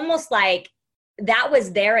 is almost like that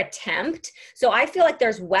was their attempt. So I feel like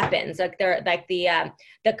there's weapons, like they're like the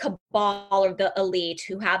cabal or the elite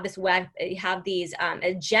who have these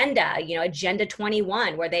agenda, Agenda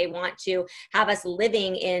 21, where they want to have us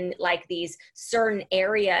living in like these certain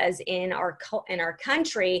areas in our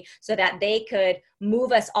country so that they could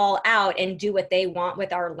move us all out and do what they want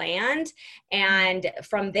with our land. And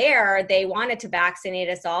from there, they wanted to vaccinate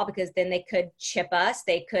us all because then they could chip us,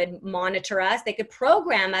 they could monitor us, they could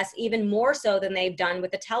program us even more so than they've done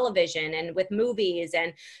with the television and with movies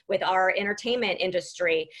and with our entertainment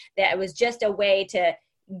industry. That it was just a way to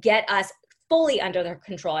get us fully under their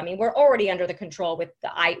control. I mean, we're already under the control with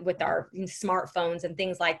our smartphones and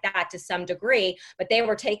things like that to some degree, but they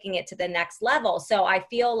were taking it to the next level. So I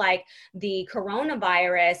feel like the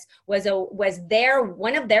coronavirus was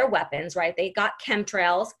one of their weapons, right? They got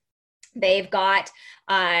chemtrails. They've got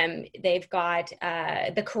the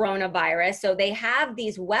coronavirus. So they have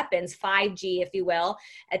these weapons, 5G, if you will,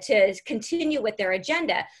 to continue with their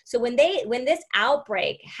agenda. So when this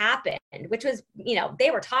outbreak happened, which was,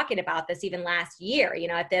 they were talking about this even last year,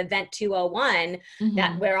 at the event 201,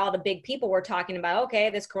 that where all the big people were talking about, okay,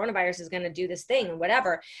 this coronavirus is going to do this thing and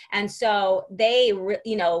whatever. And so they,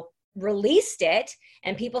 released it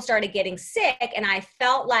and people started getting sick. And I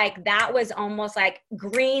felt like that was almost like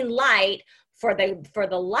green light for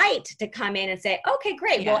the light to come in and say, okay,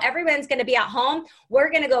 great. Well, everyone's going to be at home.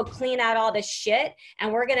 We're going to go clean out all this shit.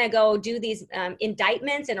 And we're going to go do these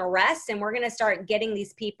indictments and arrests. And we're going to start getting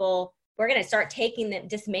these people, we're going to start taking them,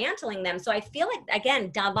 dismantling them. So I feel like,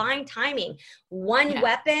 again, divine timing. One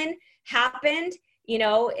weapon happened, you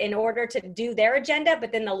know, in order to do their agenda,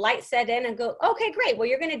 but then the light set in and go, okay, great. Well,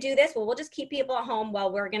 you're going to do this. Well, we'll just keep people at home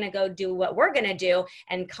while we're going to go do what we're going to do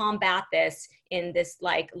and combat this in this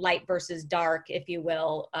like light versus dark, if you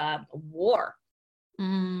will, war.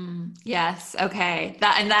 Yes. Okay.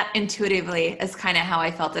 That intuitively is kind of how I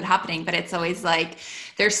felt it happening, but it's always like,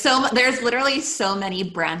 there's literally so many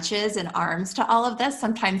branches and arms to all of this.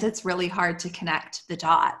 Sometimes it's really hard to connect the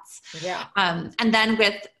dots. Yeah. And then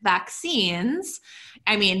with vaccines,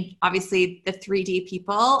 I mean, obviously the 3D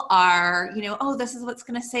people are, you know, oh, this is what's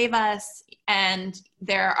going to save us. And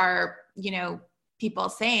there are, you know, people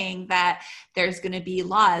saying that there's going to be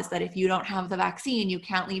laws that if you don't have the vaccine, you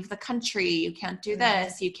can't leave the country, you can't do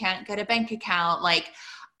this, you can't get a bank account. Like,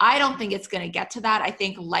 I don't think it's going to get to that. I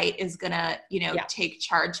think light is going to, you know, take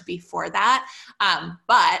charge before that.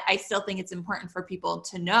 But I still think it's important for people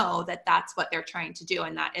to know that that's what they're trying to do.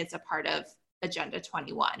 And that is a part of Agenda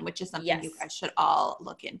 21, which is something you guys should all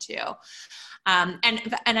look into.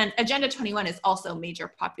 And Agenda 21 is also major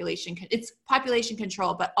population. It's population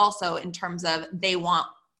control, but also in terms of they want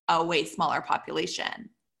a way smaller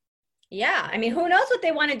population. Yeah. I mean, who knows what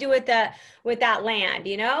they want to do with that land,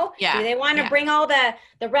 you know? Yeah. Do they want to bring all the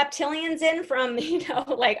reptilians in from, you know,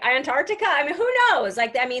 like Antarctica? I mean, who knows?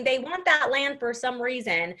 Like, I mean, they want that land for some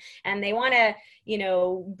reason and they want to, you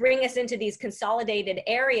know, bring us into these consolidated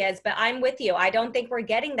areas, but I'm with you. I don't think we're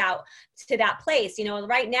getting to that place. You know,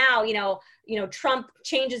 right now, you know, Trump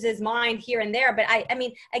changes his mind here and there, but I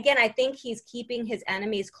mean, again, I think he's keeping his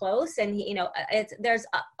enemies close and, you know, there's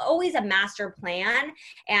always a master plan.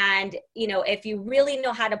 And, you know, if you really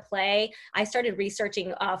know how to play, I started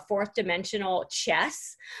researching fourth dimensional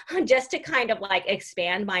chess just to kind of like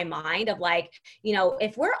expand my mind of like, you know,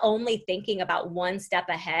 if we're only thinking about one step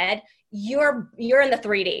ahead, you're in the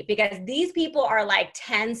 3D because these people are like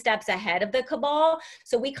 10 steps ahead of the cabal.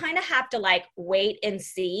 So we kind of have to like wait and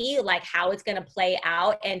see like how it's going to play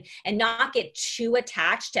out and not get too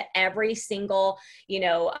attached to every single, you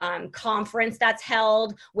know, conference that's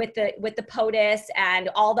held with the POTUS and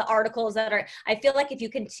all the articles that are, I feel like if you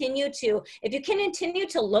continue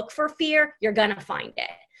to look for fear, you're going to find it.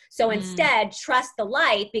 So instead, trust the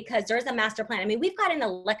light because there's a master plan. I mean, we've got an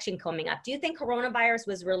election coming up. Do you think coronavirus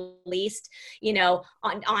was released, you know,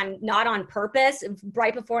 on not on purpose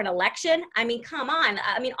right before an election? I mean, come on.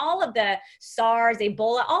 I mean, all of the SARS,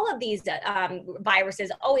 Ebola, all of these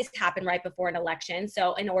viruses always happen right before an election.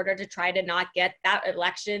 So in order to try to not get that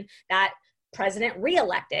election, that president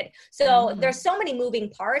reelected. So there's so many moving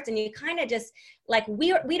parts and you kind of just like, we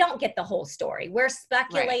don't get the whole story. We're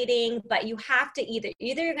speculating, but you have to either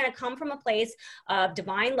you're going to come from a place of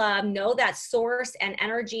divine love, know that source and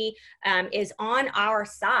energy is on our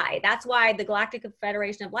side. That's why the Galactic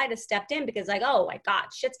Federation of Light has stepped in because like, oh my God,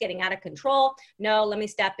 shit's getting out of control. No, let me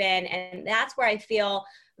step in. And that's where I feel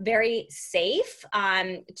very safe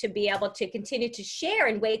to be able to continue to share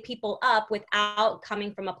and wake people up without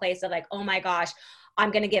coming from a place of like, oh my gosh, I'm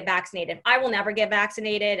going to get vaccinated. I will never get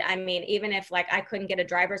vaccinated. I mean, even if like I couldn't get a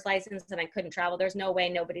driver's license and I couldn't travel, there's no way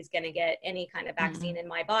nobody's going to get any kind of vaccine in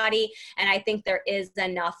my body. And I think there is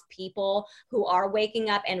enough people who are waking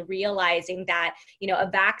up and realizing that, you know, a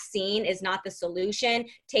vaccine is not the solution.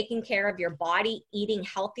 Taking care of your body, eating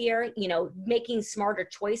healthier, you know, making smarter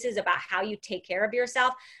choices about how you take care of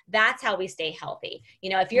yourself. That's how we stay healthy.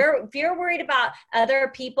 You know, if you're worried about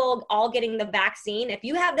other people all getting the vaccine, if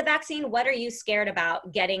you have the vaccine, what are you scared about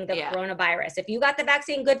getting the coronavirus? If you got the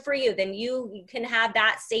vaccine, good for you. Then you can have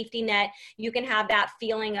that safety net. You can have that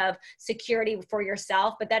feeling of security for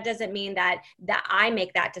yourself. But that doesn't mean that I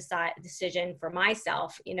make that decision for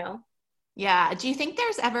myself, you know? Yeah. Do you think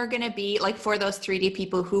there's ever going to be like for those 3D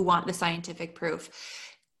people who want the scientific proof?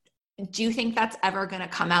 Do you think that's ever going to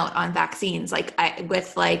come out on vaccines? Like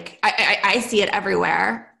I see it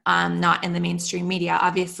everywhere. Not in the mainstream media,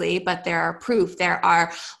 obviously, but there are proof, there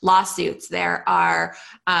are lawsuits, there are,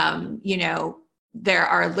 you know, there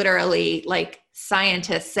are literally like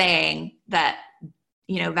scientists saying that,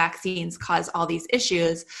 you know, vaccines cause all these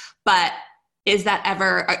issues, but is that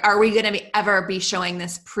ever, are we going to ever be showing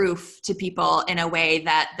this proof to people in a way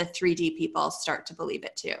that the 3D people start to believe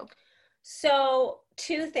it too? So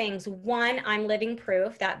two things. One, I'm living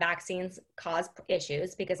proof that vaccines cause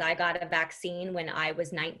issues because I got a vaccine when I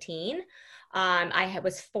was 19.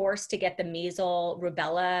 was forced to get the measles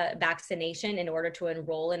rubella vaccination in order to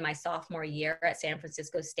enroll in my sophomore year at San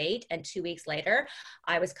Francisco State. And 2 weeks later,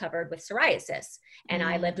 I was covered with psoriasis. And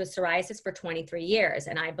I lived with psoriasis for 23 years.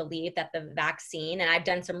 And I believe that the vaccine, and I've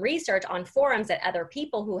done some research on forums that other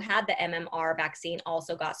people who had the MMR vaccine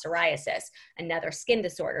also got psoriasis, another skin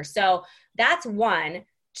disorder. So that's one.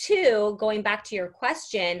 Two, going back to your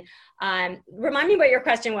question, remind me what your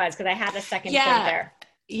question was, because I had a second point there.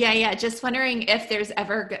 Yeah. Just wondering if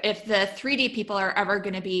if the 3D people are ever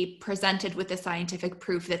going to be presented with the scientific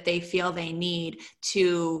proof that they feel they need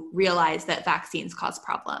to realize that vaccines cause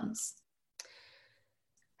problems.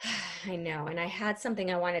 I know. And I had something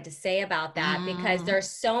I wanted to say about that, because there's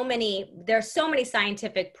so many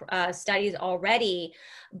scientific studies already,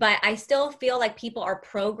 but I still feel like people are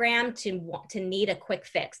programmed to need a quick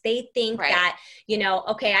fix. They think that,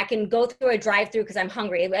 okay, I can go through a drive-through because I'm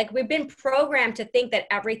hungry. Like, we've been programmed to think that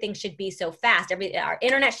everything should be so fast. Our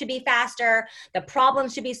internet should be faster. The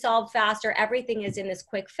problems should be solved faster. Everything is in this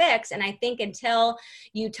quick fix. And I think until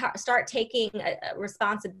you start taking a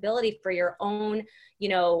responsibility for your own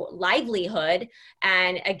livelihood,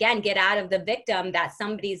 and again, get out of the victim that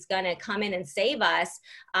somebody's going to come in and save us,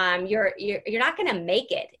 you're not going to make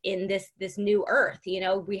it in this new earth.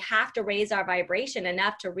 We have to raise our vibration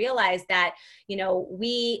enough to realize that,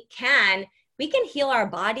 we can heal our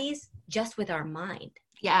bodies just with our mind.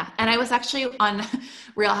 Yeah. And I was actually on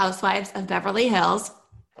Real Housewives of Beverly Hills.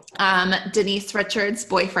 Denise Richards'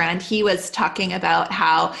 boyfriend, he was talking about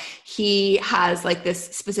how he has like this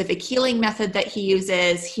specific healing method that he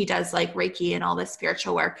uses. He does like Reiki and all this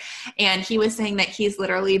spiritual work. And he was saying that he's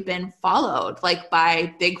literally been followed like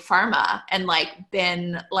by big pharma, and like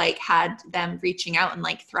been like had them reaching out and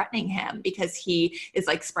like threatening him because he is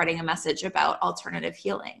like spreading a message about alternative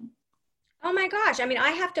healing. Oh my gosh. I mean, I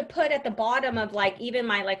have to put at the bottom of like even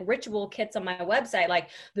my like ritual kits on my website, like,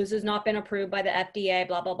 this has not been approved by the FDA,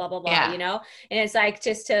 blah, blah, blah, blah, blah, and it's like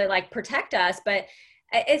just to like protect us. But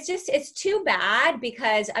it's too bad,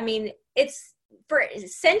 because I mean, it's for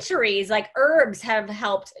centuries, like herbs have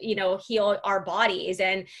helped, heal our bodies,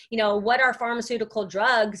 and, what are pharmaceutical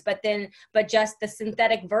drugs, but just the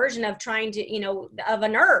synthetic version of trying to, of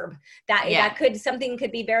an herb that something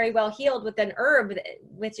could be very well healed with an herb,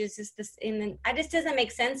 which is just this, it just doesn't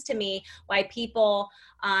make sense to me why people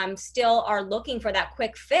still are looking for that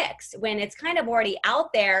quick fix when it's kind of already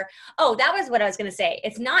out there. Oh, that was what I was going to say.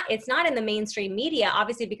 It's not in the mainstream media,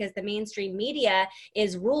 obviously, because the mainstream media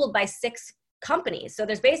is ruled by 6 companies. So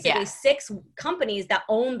there's basically 6 companies that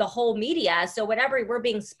own the whole media. So whatever we're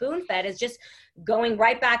being spoon fed is just going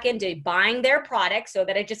right back into buying their products, so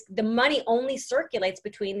that the money only circulates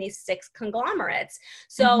between these 6 conglomerates.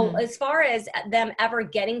 So as far as them ever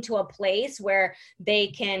getting to a place where they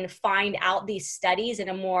can find out these studies in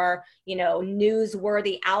a more,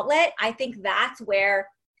 newsworthy outlet, I think that's where,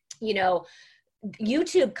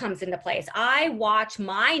 YouTube comes into place. I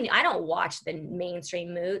don't watch the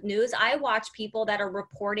mainstream news. I watch people that are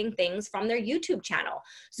reporting things from their YouTube channel.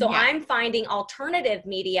 So I'm finding alternative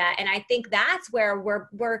media. And I think that's where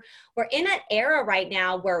we're in an era right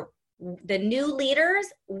now where the new leaders,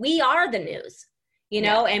 we are the news,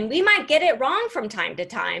 and we might get it wrong from time to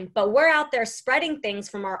time, but we're out there spreading things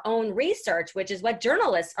from our own research, which is what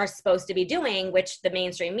journalists are supposed to be doing, which the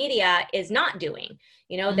mainstream media is not doing.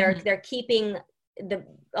 They're keeping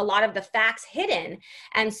a lot of the facts hidden.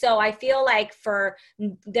 And so I feel like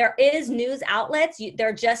there is news outlets,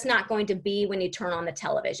 they're just not going to be when you turn on the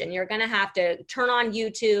television. You're going to have to turn on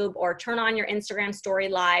YouTube or turn on your Instagram story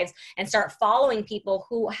lives and start following people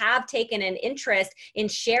who have taken an interest in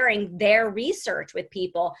sharing their research with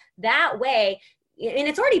people. That way, and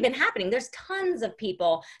it's already been happening. There's tons of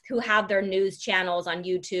people who have their news channels on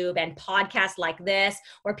YouTube and podcasts like this,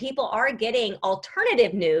 where people are getting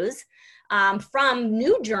alternative news from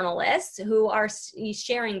new journalists who are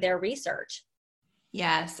sharing their research.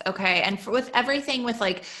 Yes. Okay. And with everything with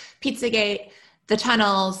like Pizzagate, the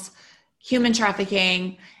tunnels, human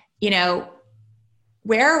trafficking,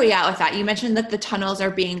 where are we at with that? You mentioned that the tunnels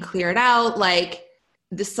are being cleared out. Like,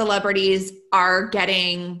 the celebrities are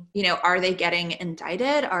getting, are they getting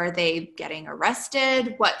indicted? Are they getting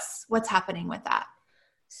arrested? What's happening with that?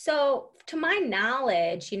 So to my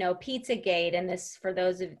knowledge, Pizzagate, and this for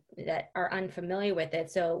those that are unfamiliar with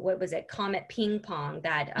it. So what was it? Comet Ping Pong,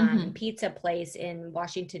 that pizza place in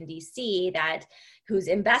Washington, D.C., whose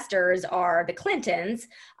investors are the Clintons.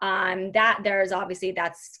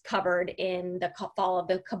 That's covered in the Fall of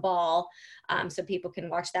the Cabal. So people can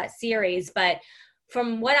watch that series. But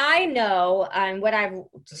from what I know and what I've,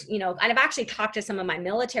 and I've actually talked to some of my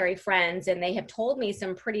military friends, and they have told me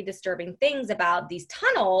some pretty disturbing things about these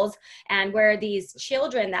tunnels and where these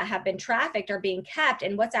children that have been trafficked are being kept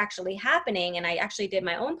and what's actually happening. And I actually did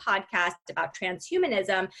my own podcast about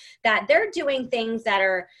transhumanism, that they're doing things that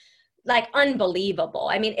are like unbelievable.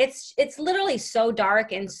 I mean, it's literally so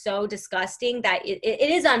dark and so disgusting that it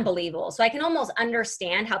is unbelievable. So I can almost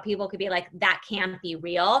understand how people could be like, that can't be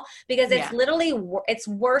real, because it's literally, it's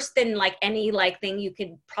worse than like any like thing you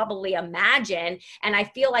could probably imagine. And I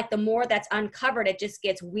feel like the more that's uncovered, it just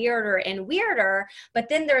gets weirder and weirder. But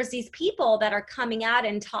then there's these people that are coming out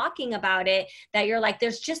and talking about it that you're like,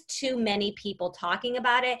 there's just too many people talking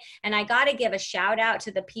about it. And I got to give a shout out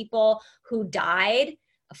to the people who died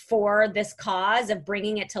for this cause of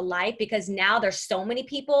bringing it to light, because now there's so many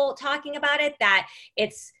people talking about it that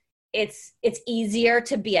it's easier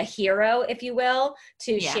to be a hero, if you will,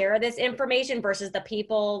 to share this information versus the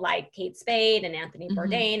people like Kate Spade and Anthony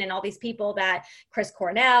Bourdain and all these people, that Chris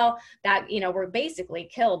Cornell, that, were basically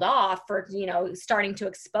killed off for, starting to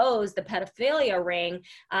expose the pedophilia ring,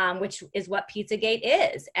 which is what Pizzagate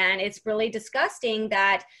is. And it's really disgusting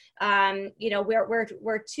that,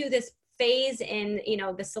 we're to this phase in,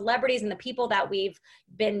 the celebrities and the people that we've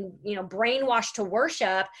been, brainwashed to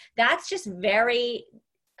worship. That's just very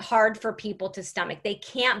hard for people to stomach. They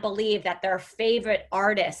can't believe that their favorite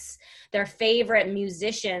artists, their favorite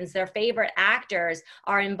musicians, their favorite actors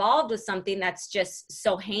are involved with something that's just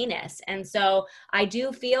so heinous. And so I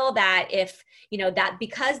do feel that if, that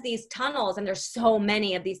because these tunnels, and there's so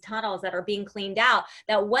many of these tunnels that are being cleaned out,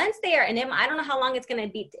 that once they are, and I don't know how long it's going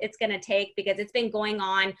to take, because it's been going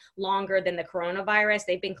on longer than the coronavirus.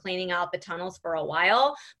 They've been cleaning out the tunnels for a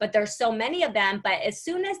while, but there's so many of them. But as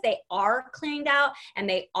soon as they are cleaned out and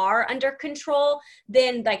they are under control,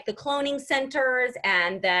 then like the cloning centers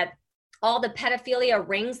and that all the pedophilia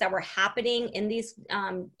rings that were happening in these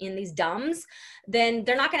DUMBs, then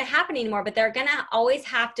they're not going to happen anymore. But they're going to always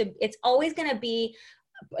have to, it's always going to be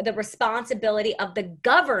the responsibility of the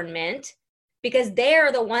government, because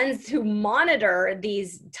they're the ones who monitor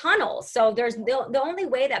these tunnels. So there's the only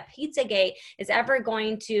way that Pizzagate is ever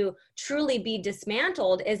going to truly be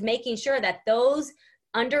dismantled is making sure that those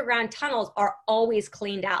underground tunnels are always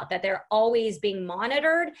cleaned out, that they're always being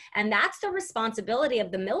monitored. And that's the responsibility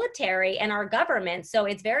of the military and our government. So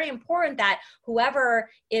it's very important that whoever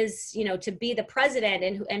is, to be the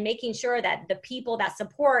president and making sure that the people that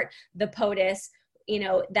support the POTUS,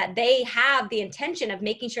 that they have the intention of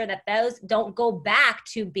making sure that those don't go back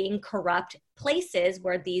to being corrupt places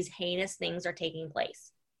where these heinous things are taking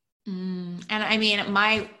place. And I mean,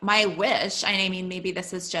 my wish, and I mean, maybe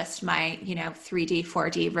this is just my, 3D,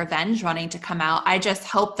 4D revenge wanting to come out. I just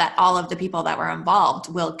hope that all of the people that were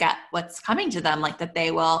involved will get what's coming to them, like that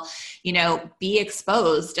they will, be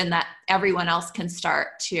exposed, and that everyone else can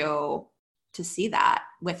start to see that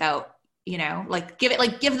without,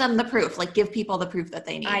 give them the proof, like give people the proof that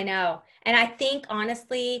they need. I know. And I think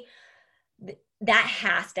honestly, that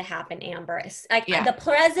has to happen, Amber. Like the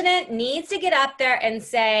president needs to get up there and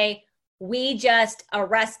say, we just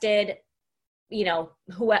arrested,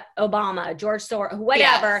 Obama, George Soros,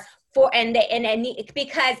 whatever,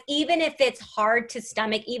 because even if it's hard to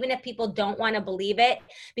stomach, even if people don't want to believe it,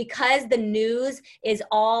 because the news is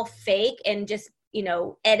all fake and just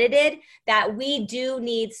edited, that we do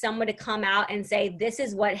need someone to come out and say, this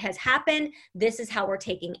is what has happened. This is how we're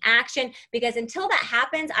taking action. Because until that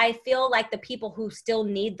happens, I feel like the people who still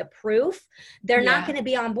need the proof, they're not going to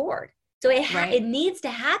be on board. So it needs to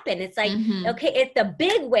happen. It's like, okay, it's the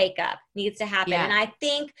big wake up needs to happen. And I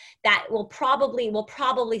think that we'll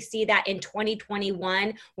probably see that in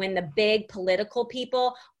 2021 when the big political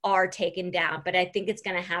people are taken down. But I think it's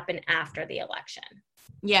going to happen after the election.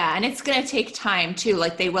 Yeah. And it's going to take time too.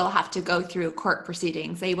 Like they will have to go through court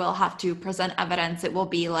proceedings. They will have to present evidence. It will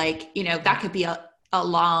be like, that could be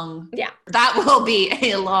that will be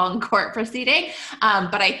a long court proceeding.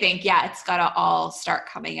 But I think, it's got to all start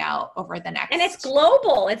coming out over the next. And it's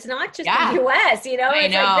global. It's not just the US, it's know.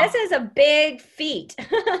 Like, this is a big feat.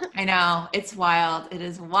 I know. It's wild. It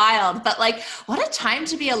is wild. But like, what a time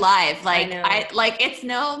to be alive. Like, it's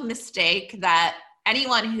no mistake that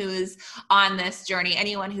anyone who's on this journey,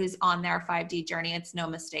 anyone who's on their 5D journey, it's no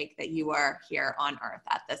mistake that you are here on Earth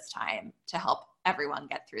at this time to help everyone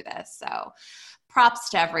get through this. So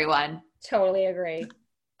props to everyone. Totally agree.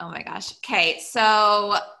 Oh my gosh. Okay.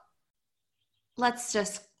 So let's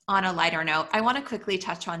just, on a lighter note, I want to quickly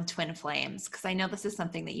touch on twin flames, because I know this is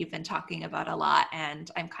something that you've been talking about a lot,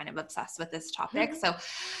 and I'm kind of obsessed with this topic. So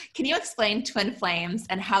can you explain twin flames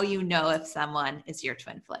and how you know if someone is your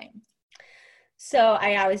twin flame? So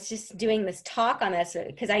I was just doing this talk on this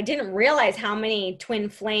because I didn't realize how many twin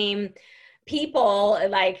flame people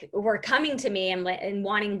like were coming to me and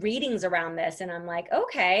wanting readings around this. And I'm like,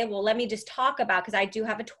 okay, well, let me just talk about, because I do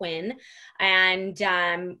have a twin and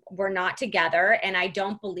we're not together. And I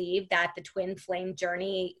don't believe that the twin flame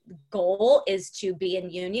journey goal is to be in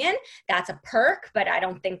union. That's a perk, but I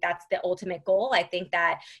don't think that's the ultimate goal. I think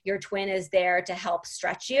that your twin is there to help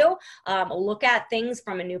stretch you, look at things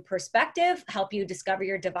from a new perspective, help you discover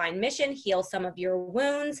your divine mission, heal some of your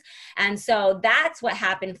wounds. And so that's what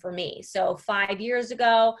happened for me. So 5 years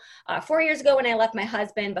ago, 4 years ago when I left my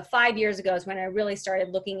husband, but 5 years ago is when I really started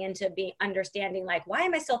looking into understanding, like, why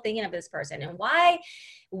am I still thinking of this person? And why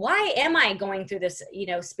am I going through this,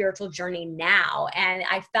 spiritual journey now? And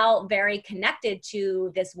I felt very connected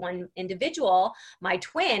to this one individual, my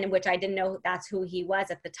twin, which I didn't know that's who he was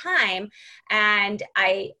at the time. And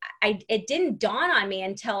it didn't dawn on me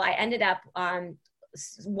until I ended up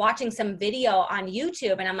watching some video on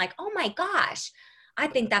YouTube. And I'm like, oh my gosh, I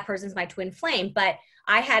think that person's my twin flame. But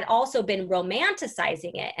I had also been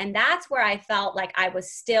romanticizing it. And that's where I felt like I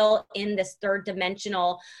was still in this third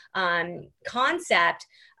dimensional consciousness,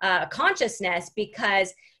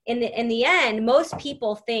 because in the end, most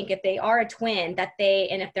people think if they are a twin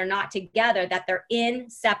and if they're not together, that they're in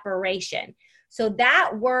separation. So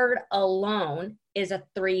that word alone is a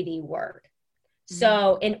 3D word.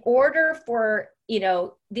 So in order for,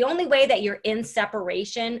 the only way that you're in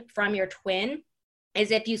separation from your twin is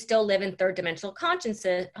if you still live in third dimensional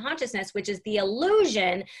consciousness, which is the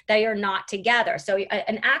illusion that you're not together. So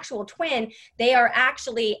an actual twin, they are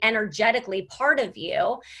actually energetically part of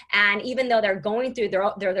you. And even though they're going through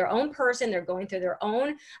they're their own person, they're going through their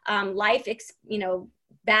own life,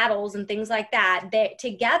 battles and things like that,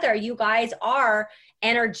 together, you guys are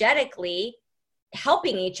energetically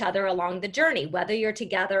helping each other along the journey, whether you're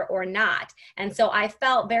together or not. And so I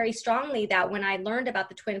felt very strongly that when I learned about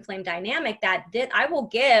the twin flame dynamic, that I will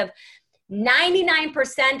give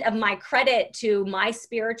 99% of my credit to my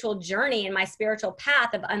spiritual journey and my spiritual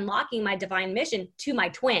path of unlocking my divine mission to my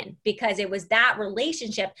twin, because it was that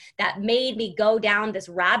relationship that made me go down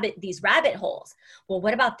these rabbit holes. Well,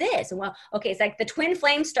 what about this? And well, okay, it's like the twin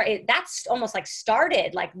flame that's almost like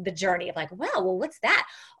started like the journey of like, well, what's that?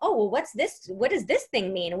 Oh, well, what's this? What does this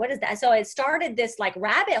thing mean? What is that? So it started this like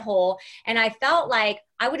rabbit hole. And I felt like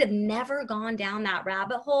I would have never gone down that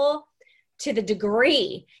rabbit hole to the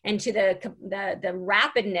degree and to the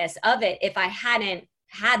rapidness of it if I hadn't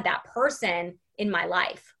had that person in my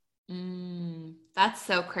life. That's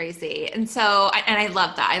so crazy. And so, and I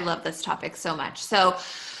love that. I love this topic so much. So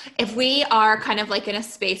if we are kind of like in a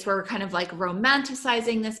space where we're kind of like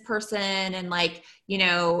romanticizing this person and like, I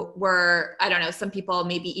don't know, some people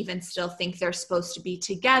maybe even still think they're supposed to be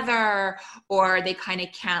together, or they kind of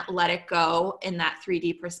can't let it go in that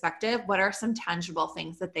 3D perspective. What are some tangible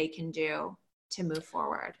things that they can do to move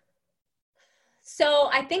forward? So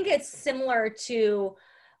I think it's similar to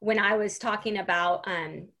when I was talking about,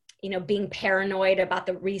 being paranoid about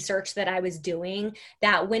the research that I was doing,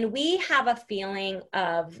 that when we have a feeling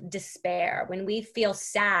of despair, when we feel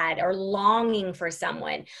sad or longing for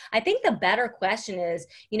someone, I think the better question is,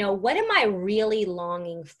 what am I really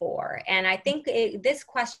longing for? And I think this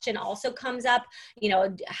question also comes up,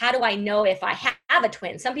 how do I know if I have a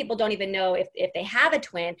twin? Some people don't even know if they have a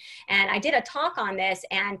twin. And I did a talk on this,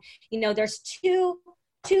 and, there's two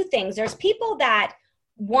things. There's people that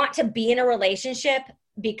want to be in a relationship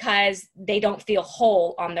because they don't feel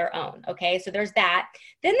whole on their own. Okay. So there's that.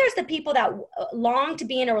 Then there's the people that long to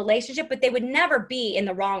be in a relationship, but they would never be in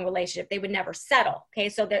the wrong relationship. They would never settle. Okay.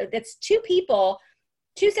 So that's two people,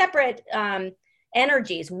 two separate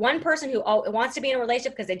energies. One person who wants to be in a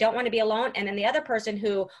relationship because they don't want to be alone. And then the other person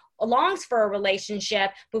who longs for a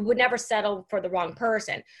relationship, but would never settle for the wrong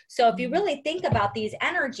person. So if you really think about these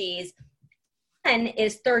energies, one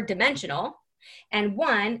is third dimensional and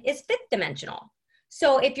one is fifth dimensional.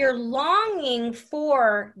 So if you're longing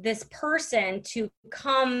for this person to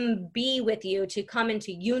come be with you, to come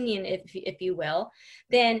into union, if you will,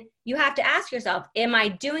 then you have to ask yourself, am I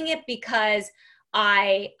doing it because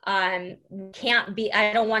I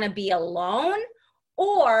don't want to be alone?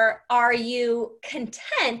 Or are you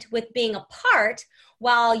content with being apart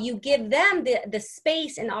while you give them the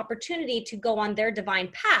space and opportunity to go on their divine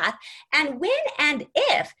path? And when and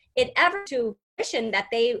if it ever to fruition that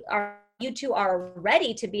you two are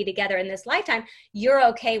ready to be together in this lifetime, you're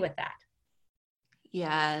okay with that.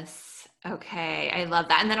 Yes. Okay. I love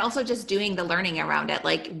that. And then also just doing the learning around it.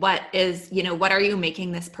 Like, what are you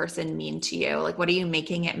making this person mean to you? Like, what are you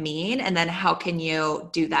making it mean? And then how can you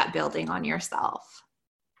do that building on yourself?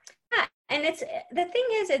 Yeah. And the thing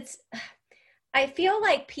is, I feel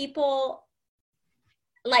like people,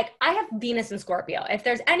 like I have Venus and Scorpio. If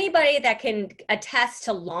there's anybody that can attest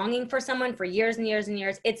to longing for someone for years and years and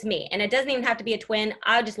years, it's me. And it doesn't even have to be a twin.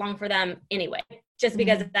 I would just long for them anyway, just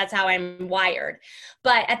because that's how I'm wired.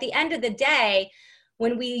 But at the end of the day,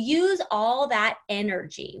 when we use all that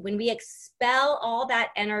energy, when we expel all that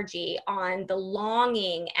energy on the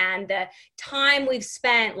longing and the time we've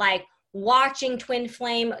spent like watching twin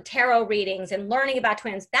flame tarot readings and learning about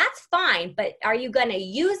twins, that's fine. But are you going to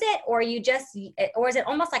use it, or is it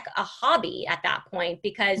almost like a hobby at that point,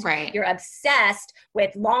 because you're obsessed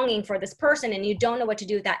with longing for this person and you don't know what to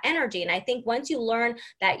do with that energy? And I think once you learn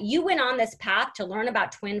that you went on this path to learn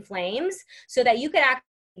about twin flames so that you could actually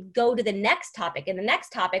go to the next topic and the next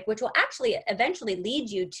topic, which will actually eventually lead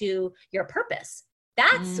you to your purpose.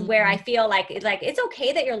 That's where I feel like it's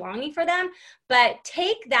okay that you're longing for them, but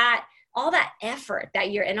take that, all that effort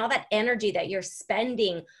that you're, and all that energy that you're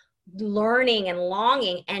spending learning and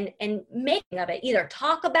longing and making of it, either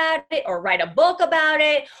talk about it or write a book about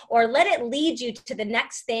it, or let it lead you to the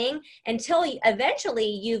next thing until eventually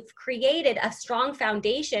you've created a strong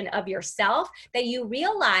foundation of yourself, that you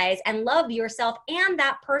realize and love yourself and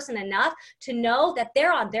that person enough to know that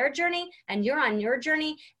they're on their journey and you're on your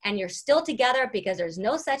journey and you're still together, because there's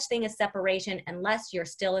no such thing as separation unless you're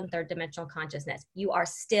still in third dimensional consciousness. You are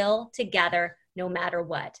still together no matter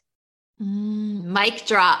what. Mic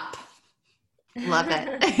drop. Love it.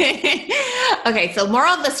 Okay, so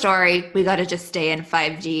moral of the story, we got to just stay in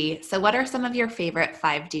 5D. So what are some of your favorite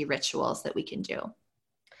 5D rituals that we can do?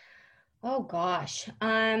 Oh gosh.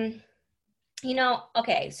 Okay,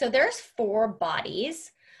 so there's 4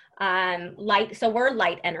 bodies. So we're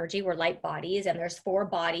light energy, we're light bodies, and there's 4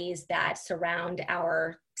 bodies that surround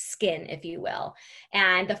our skin, if you will.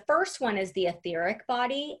 And the first one is the etheric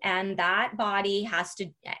body, and that body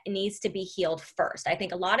needs to be healed first. I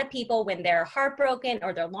think a lot of people, when they're heartbroken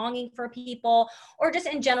or they're longing for people, or just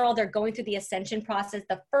in general, they're going through the ascension process,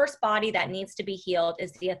 the first body that needs to be healed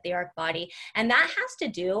is the etheric body. And that has to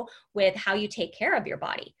do with how you take care of your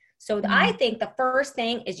body. So I think the first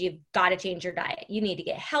thing is you've got to change your diet. You need to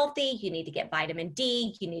get healthy. You need to get vitamin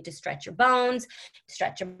D. You need to stretch your bones,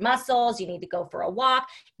 stretch your muscles. You need to go for a walk.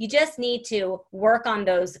 You just need to work on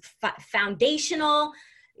those foundational,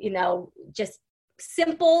 just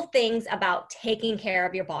simple things about taking care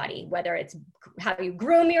of your body, whether it's how you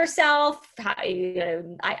groom yourself,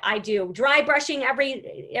 I do dry brushing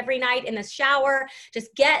every night in the shower.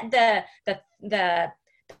 Just get the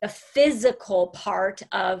physical part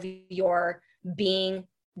of your being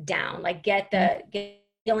down, like get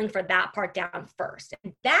healing for that part down first.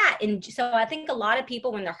 So I think a lot of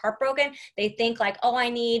people, when they're heartbroken, they think like, oh, I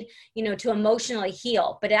need, to emotionally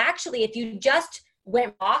heal. But actually, if you just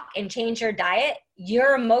went walk and changed your diet,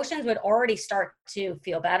 your emotions would already start to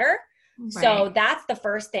feel better. Right. So that's the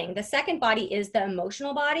first thing. The second body is the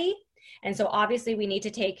emotional body. And so obviously we need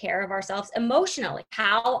to take care of ourselves emotionally.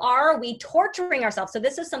 How are we torturing ourselves? So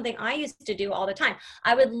this is something I used to do all the time.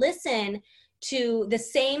 I would listen to the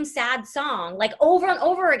same sad song, like over and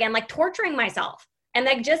over again, like torturing myself and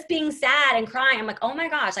like just being sad and crying. I'm like, oh my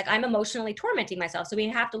gosh, like I'm emotionally tormenting myself. So we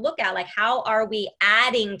have to look at like, how are we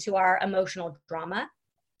adding to our emotional drama?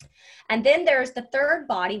 And then there's the third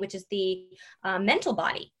body, which is the mental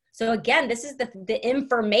body. So again, this is the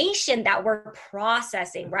information that we're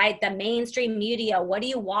processing, right? The mainstream media, what are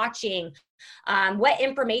you watching? What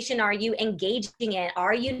information are you engaging in?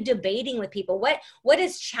 Are you debating with people? What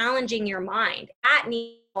is challenging your mind? That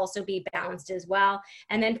needs to also be balanced as well.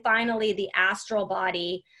 And then finally, the astral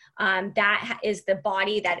body, that is the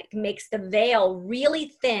body that makes the veil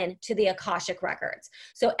really thin to the Akashic records.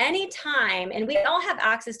 So anytime, and we all have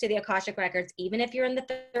access to the Akashic records, even if you're in the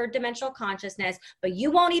third dimensional consciousness, but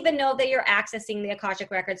you won't even know that you're accessing the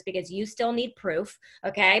Akashic records because you still need proof,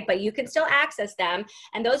 okay? But you can still access them.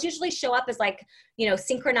 And those usually show up as like,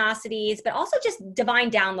 synchronicities, but also just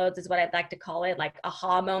divine downloads is what I'd like to call it, like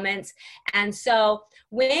aha moments. And so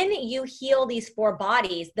when you heal these 4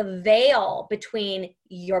 bodies, the veil between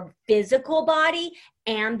your physical body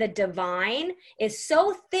and the divine is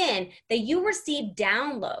so thin that you receive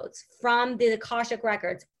downloads from the Akashic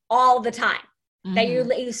records all the time. That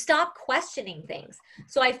you stop questioning things.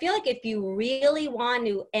 So I feel like if you really want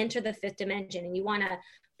to enter the 5th dimension and you want to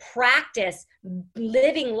practice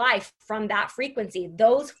living life from that frequency,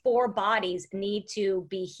 those 4 bodies need to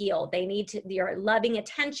be healed. They need your loving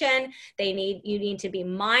attention. You need to be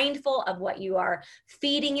mindful of what you are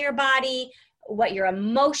feeding your body. what you're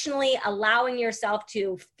emotionally allowing yourself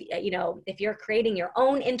to, if you're creating your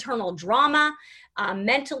own internal drama,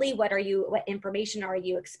 mentally, what information are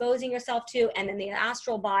you exposing yourself to? And then the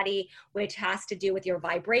astral body, which has to do with your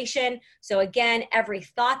vibration. So again, every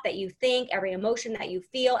thought that you think, every emotion that you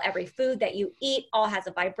feel, every food that you eat, all has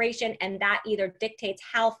a vibration. And that either dictates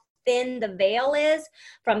how thin the veil is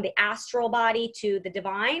from the astral body to the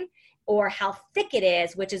divine, or how thick it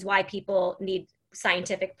is, which is why people need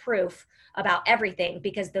scientific proof about everything,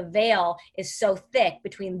 because the veil is so thick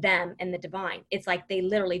between them and the divine. It's like they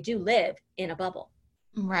literally do live in a bubble.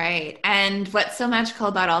 Right. And what's so magical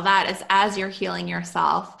about all that is as you're healing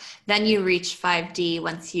yourself, then you reach 5D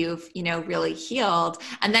once you've, really healed.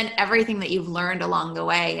 And then everything that you've learned along the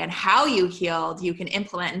way and how you healed, you can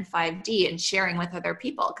implement in 5D and sharing with other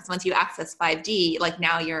people. Because once you access 5D, like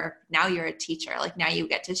now you're a teacher, like now you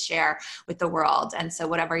get to share with the world. And so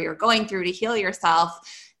whatever you're going through to heal yourself,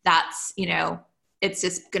 that's, it's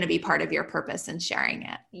just going to be part of your purpose in sharing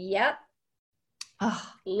it. Yep.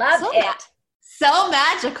 Oh, love it. So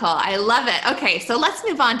magical. I love it. Okay, so let's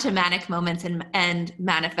move on to manic moments and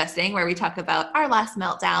manifesting, where we talk about our last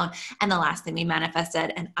meltdown and the last thing we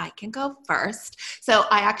manifested. And I can go first. So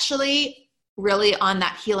I actually really, on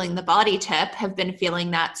that healing the body tip, have been feeling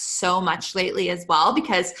that so much lately as well,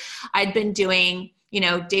 because I'd been doing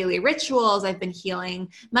daily rituals. I've been healing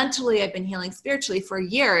mentally. I've been healing spiritually for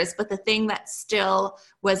years. But the thing that still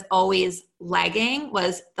was always lagging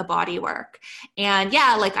was the body work. And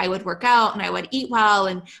yeah, like I would work out and I would eat well,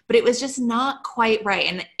 but it was just not quite right.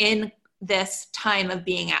 And in this time of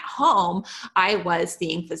being at home, I was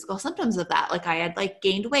seeing physical symptoms of that. Like I had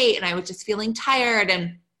gained weight and I was just feeling tired,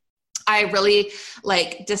 and I really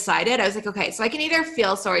decided, I was like, okay, so I can either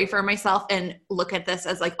feel sorry for myself and look at this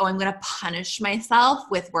as oh, I'm going to punish myself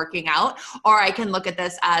with working out, or I can look at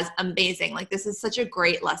this as amazing. Like, this is such a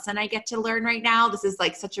great lesson I get to learn right now. This is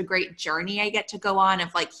such a great journey I get to go on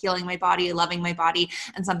of healing my body, loving my body,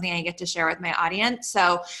 and something I get to share with my audience.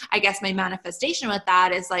 So I guess my manifestation with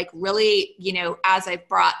that is really, as I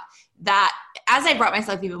brought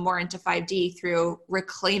myself even more into 5D through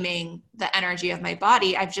reclaiming the energy of my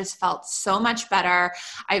body, I've just felt so much better.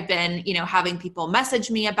 I've been, having people message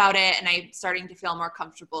me about it, and I'm starting to feel more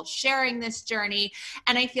comfortable sharing this journey.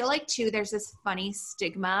 And I feel too, there's this funny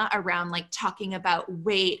stigma around talking about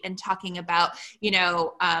weight and talking about,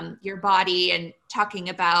 your body and talking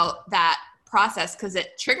about that process, because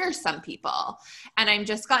it triggers some people. And I'm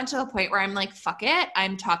just gotten to a point where I'm fuck it,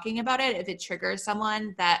 I'm talking about it. If it triggers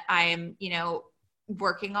someone that I'm,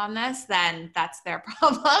 working on this, then that's their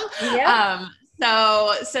problem. Yeah.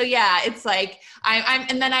 So yeah, it's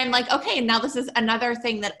I'm okay, now this is another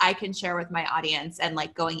thing that I can share with my audience, and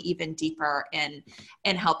going even deeper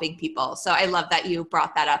in helping people. So I love that you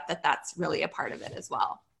brought that up, that's really a part of it as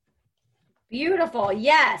well. Beautiful.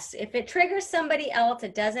 Yes. If it triggers somebody else,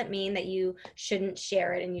 it doesn't mean that you shouldn't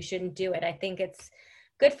share it and you shouldn't do it. I think it's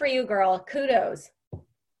good for you, girl. Kudos.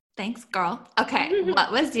 Thanks, girl. Okay.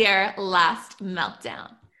 What was your last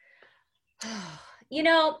meltdown?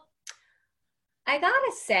 I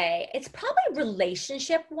gotta say, it's probably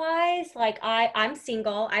relationship wise. I'm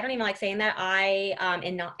single. I don't even like saying that. I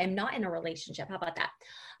am not in a relationship. How about that?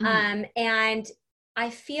 Mm-hmm. And I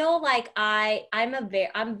feel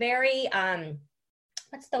I'm very,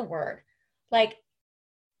 what's the word?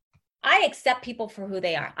 I accept people for who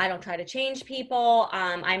they are. I don't try to change people.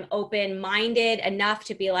 I'm open-minded enough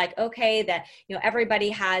to be okay, that, everybody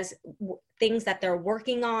has things that they're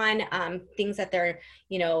working on, things that they're,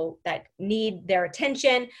 that need their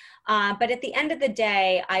attention. But at the end of the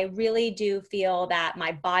day, I really do feel that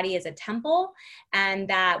my body is a temple, and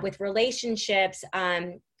that with relationships,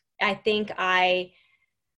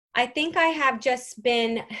 I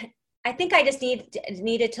think I just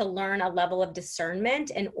needed to learn a level of discernment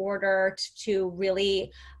in order to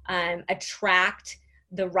really attract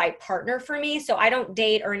the right partner for me. So I don't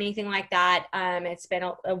date or anything like that. It's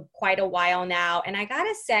been quite a while now. And I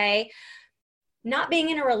gotta say, not being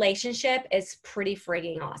in a relationship is pretty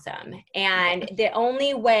frigging awesome. And the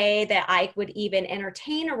only way that I would even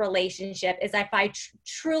entertain a relationship is if I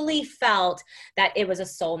truly felt that it was a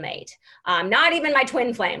soulmate. Not even my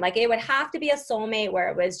twin flame. It would have to be a soulmate where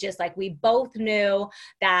it was just we both knew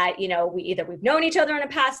that, we've known each other in a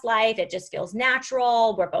past life. It just feels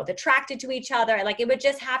natural. We're both attracted to each other. It would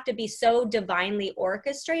just have to be so divinely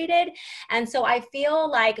orchestrated. And so I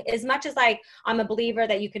feel as much as I'm a believer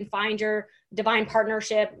that you can find your divine partner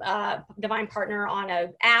on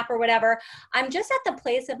an app or whatever, I'm just at the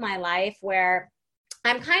place of my life where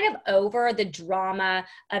I'm kind of over the drama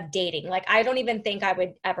of dating. Like, I don't even think I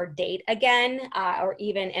would ever date again, or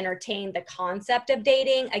even entertain the concept of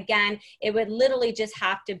dating again. It would literally just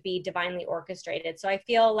have to be divinely orchestrated. So I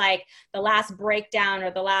feel like the last breakdown or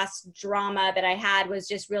the last drama that I had was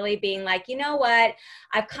just really being like, you know what?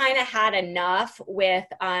 I've kind of had enough with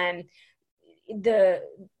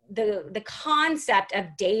the concept of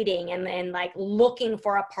dating and like looking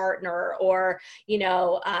for a partner, or, you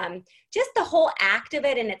know, just the whole act of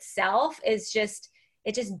it in itself is just,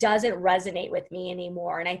 it just doesn't resonate with me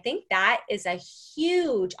anymore. And I think that is a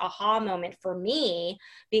huge aha moment for me,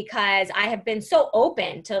 because I have been so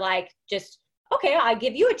open to like, just, okay, I'll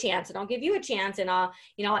give you a chance and I'll give you a chance and I'll,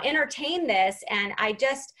 you know, I'll entertain this. And I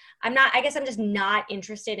guess I'm just not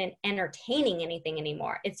interested in entertaining anything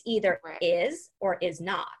anymore. It's either is or is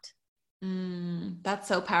not. That's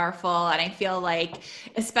so powerful. And I feel like,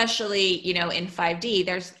 especially, you know, in 5D,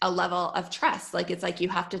 there's a level of trust. Like, it's like, you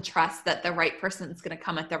have to trust that the right person's going to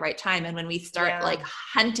come at the right time. And when we start like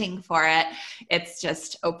hunting for it, it's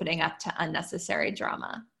just opening up to unnecessary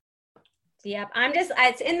drama. Yep.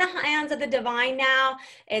 It's in the hands of the divine now.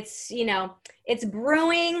 It's, you know, it's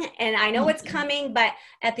brewing and I know it's coming, but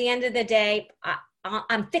at the end of the day,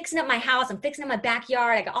 I'm fixing up my house. I'm fixing up my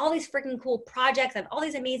backyard. I got all these freaking cool projects. I have all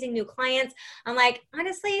these amazing new clients. I'm like,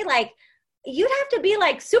 honestly, like, you'd have to be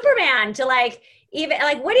like Superman to like, even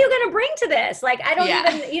like, what are you going to bring to this? Like, I don't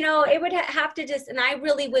even, you know, it would have to just, and I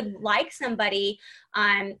really would like somebody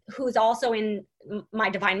who's also in my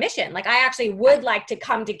divine mission. Like, I actually would like to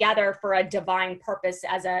come together for a divine purpose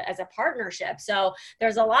as a partnership. So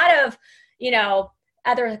there's a lot of, you know,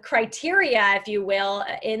 other criteria, if you will,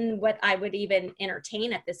 in what I would even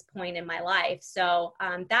entertain at this point in my life. So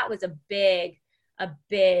that was a big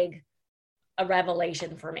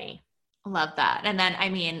revelation for me. Love that. And then, I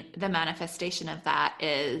mean, the manifestation of that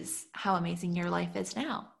is how amazing your life is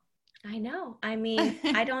now. I know. I mean,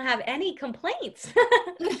 I don't have any complaints.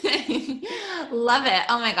 Love it.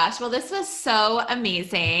 Oh my gosh. Well, this was so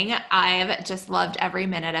amazing. I've just loved every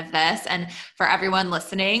minute of this. And for everyone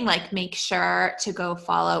listening, like, make sure to go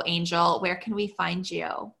follow Angel. Where can we find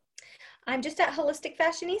you? I'm just at Holistic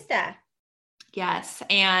Fashionista. Yes.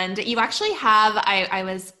 And you actually have, I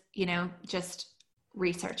was, you know, just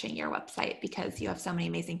researching your website because you have so many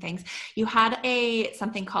amazing things. You had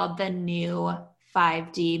something called the New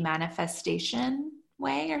 5D Manifestation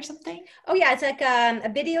Way or something. Oh yeah. It's like a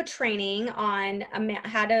video training on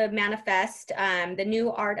how to manifest, the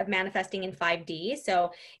new art of manifesting in 5D.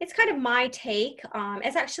 So it's kind of my take.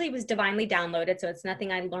 It was divinely downloaded. So it's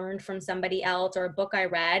nothing I learned from somebody else or a book I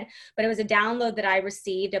read, but it was a download that I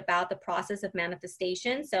received about the process of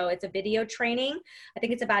manifestation. So it's a video training. I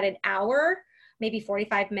think it's about an hour, maybe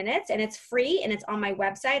 45 minutes, and it's free, and it's on my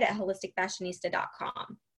website at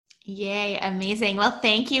holisticfashionista.com. Yay. Amazing. Well,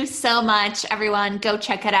 thank you so much, everyone. Go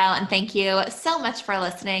check it out. And thank you so much for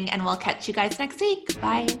listening, and we'll catch you guys next week.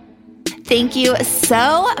 Bye. Thank you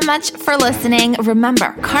so much for listening.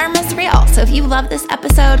 Remember, karma's real. So if you love this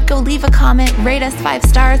episode, go leave a comment, rate us 5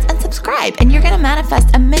 stars, and subscribe. And you're going to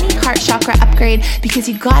manifest a mini heart chakra upgrade, because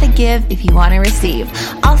you got to give if you want to receive.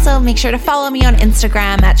 Also, make sure to follow me on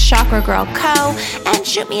Instagram at Chakra Girl Co. and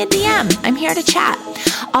shoot me a DM. I'm here to chat.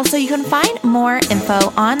 Also, you can find more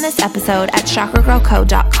info on this episode at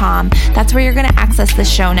chakragirlco.com. That's where you're going to access the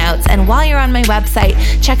show notes. And while you're on my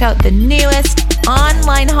website, check out the newest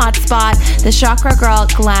online hotspot, the Chakra Girl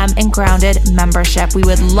Glam and Grounded membership. We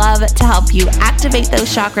would love to help you activate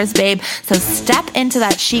those chakras, babe. So step into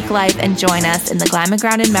that chic life and join us in the Glam and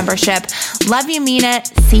Grounded membership. Love you, mean it.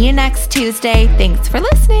 See you next Tuesday. Thanks for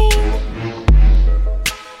listening.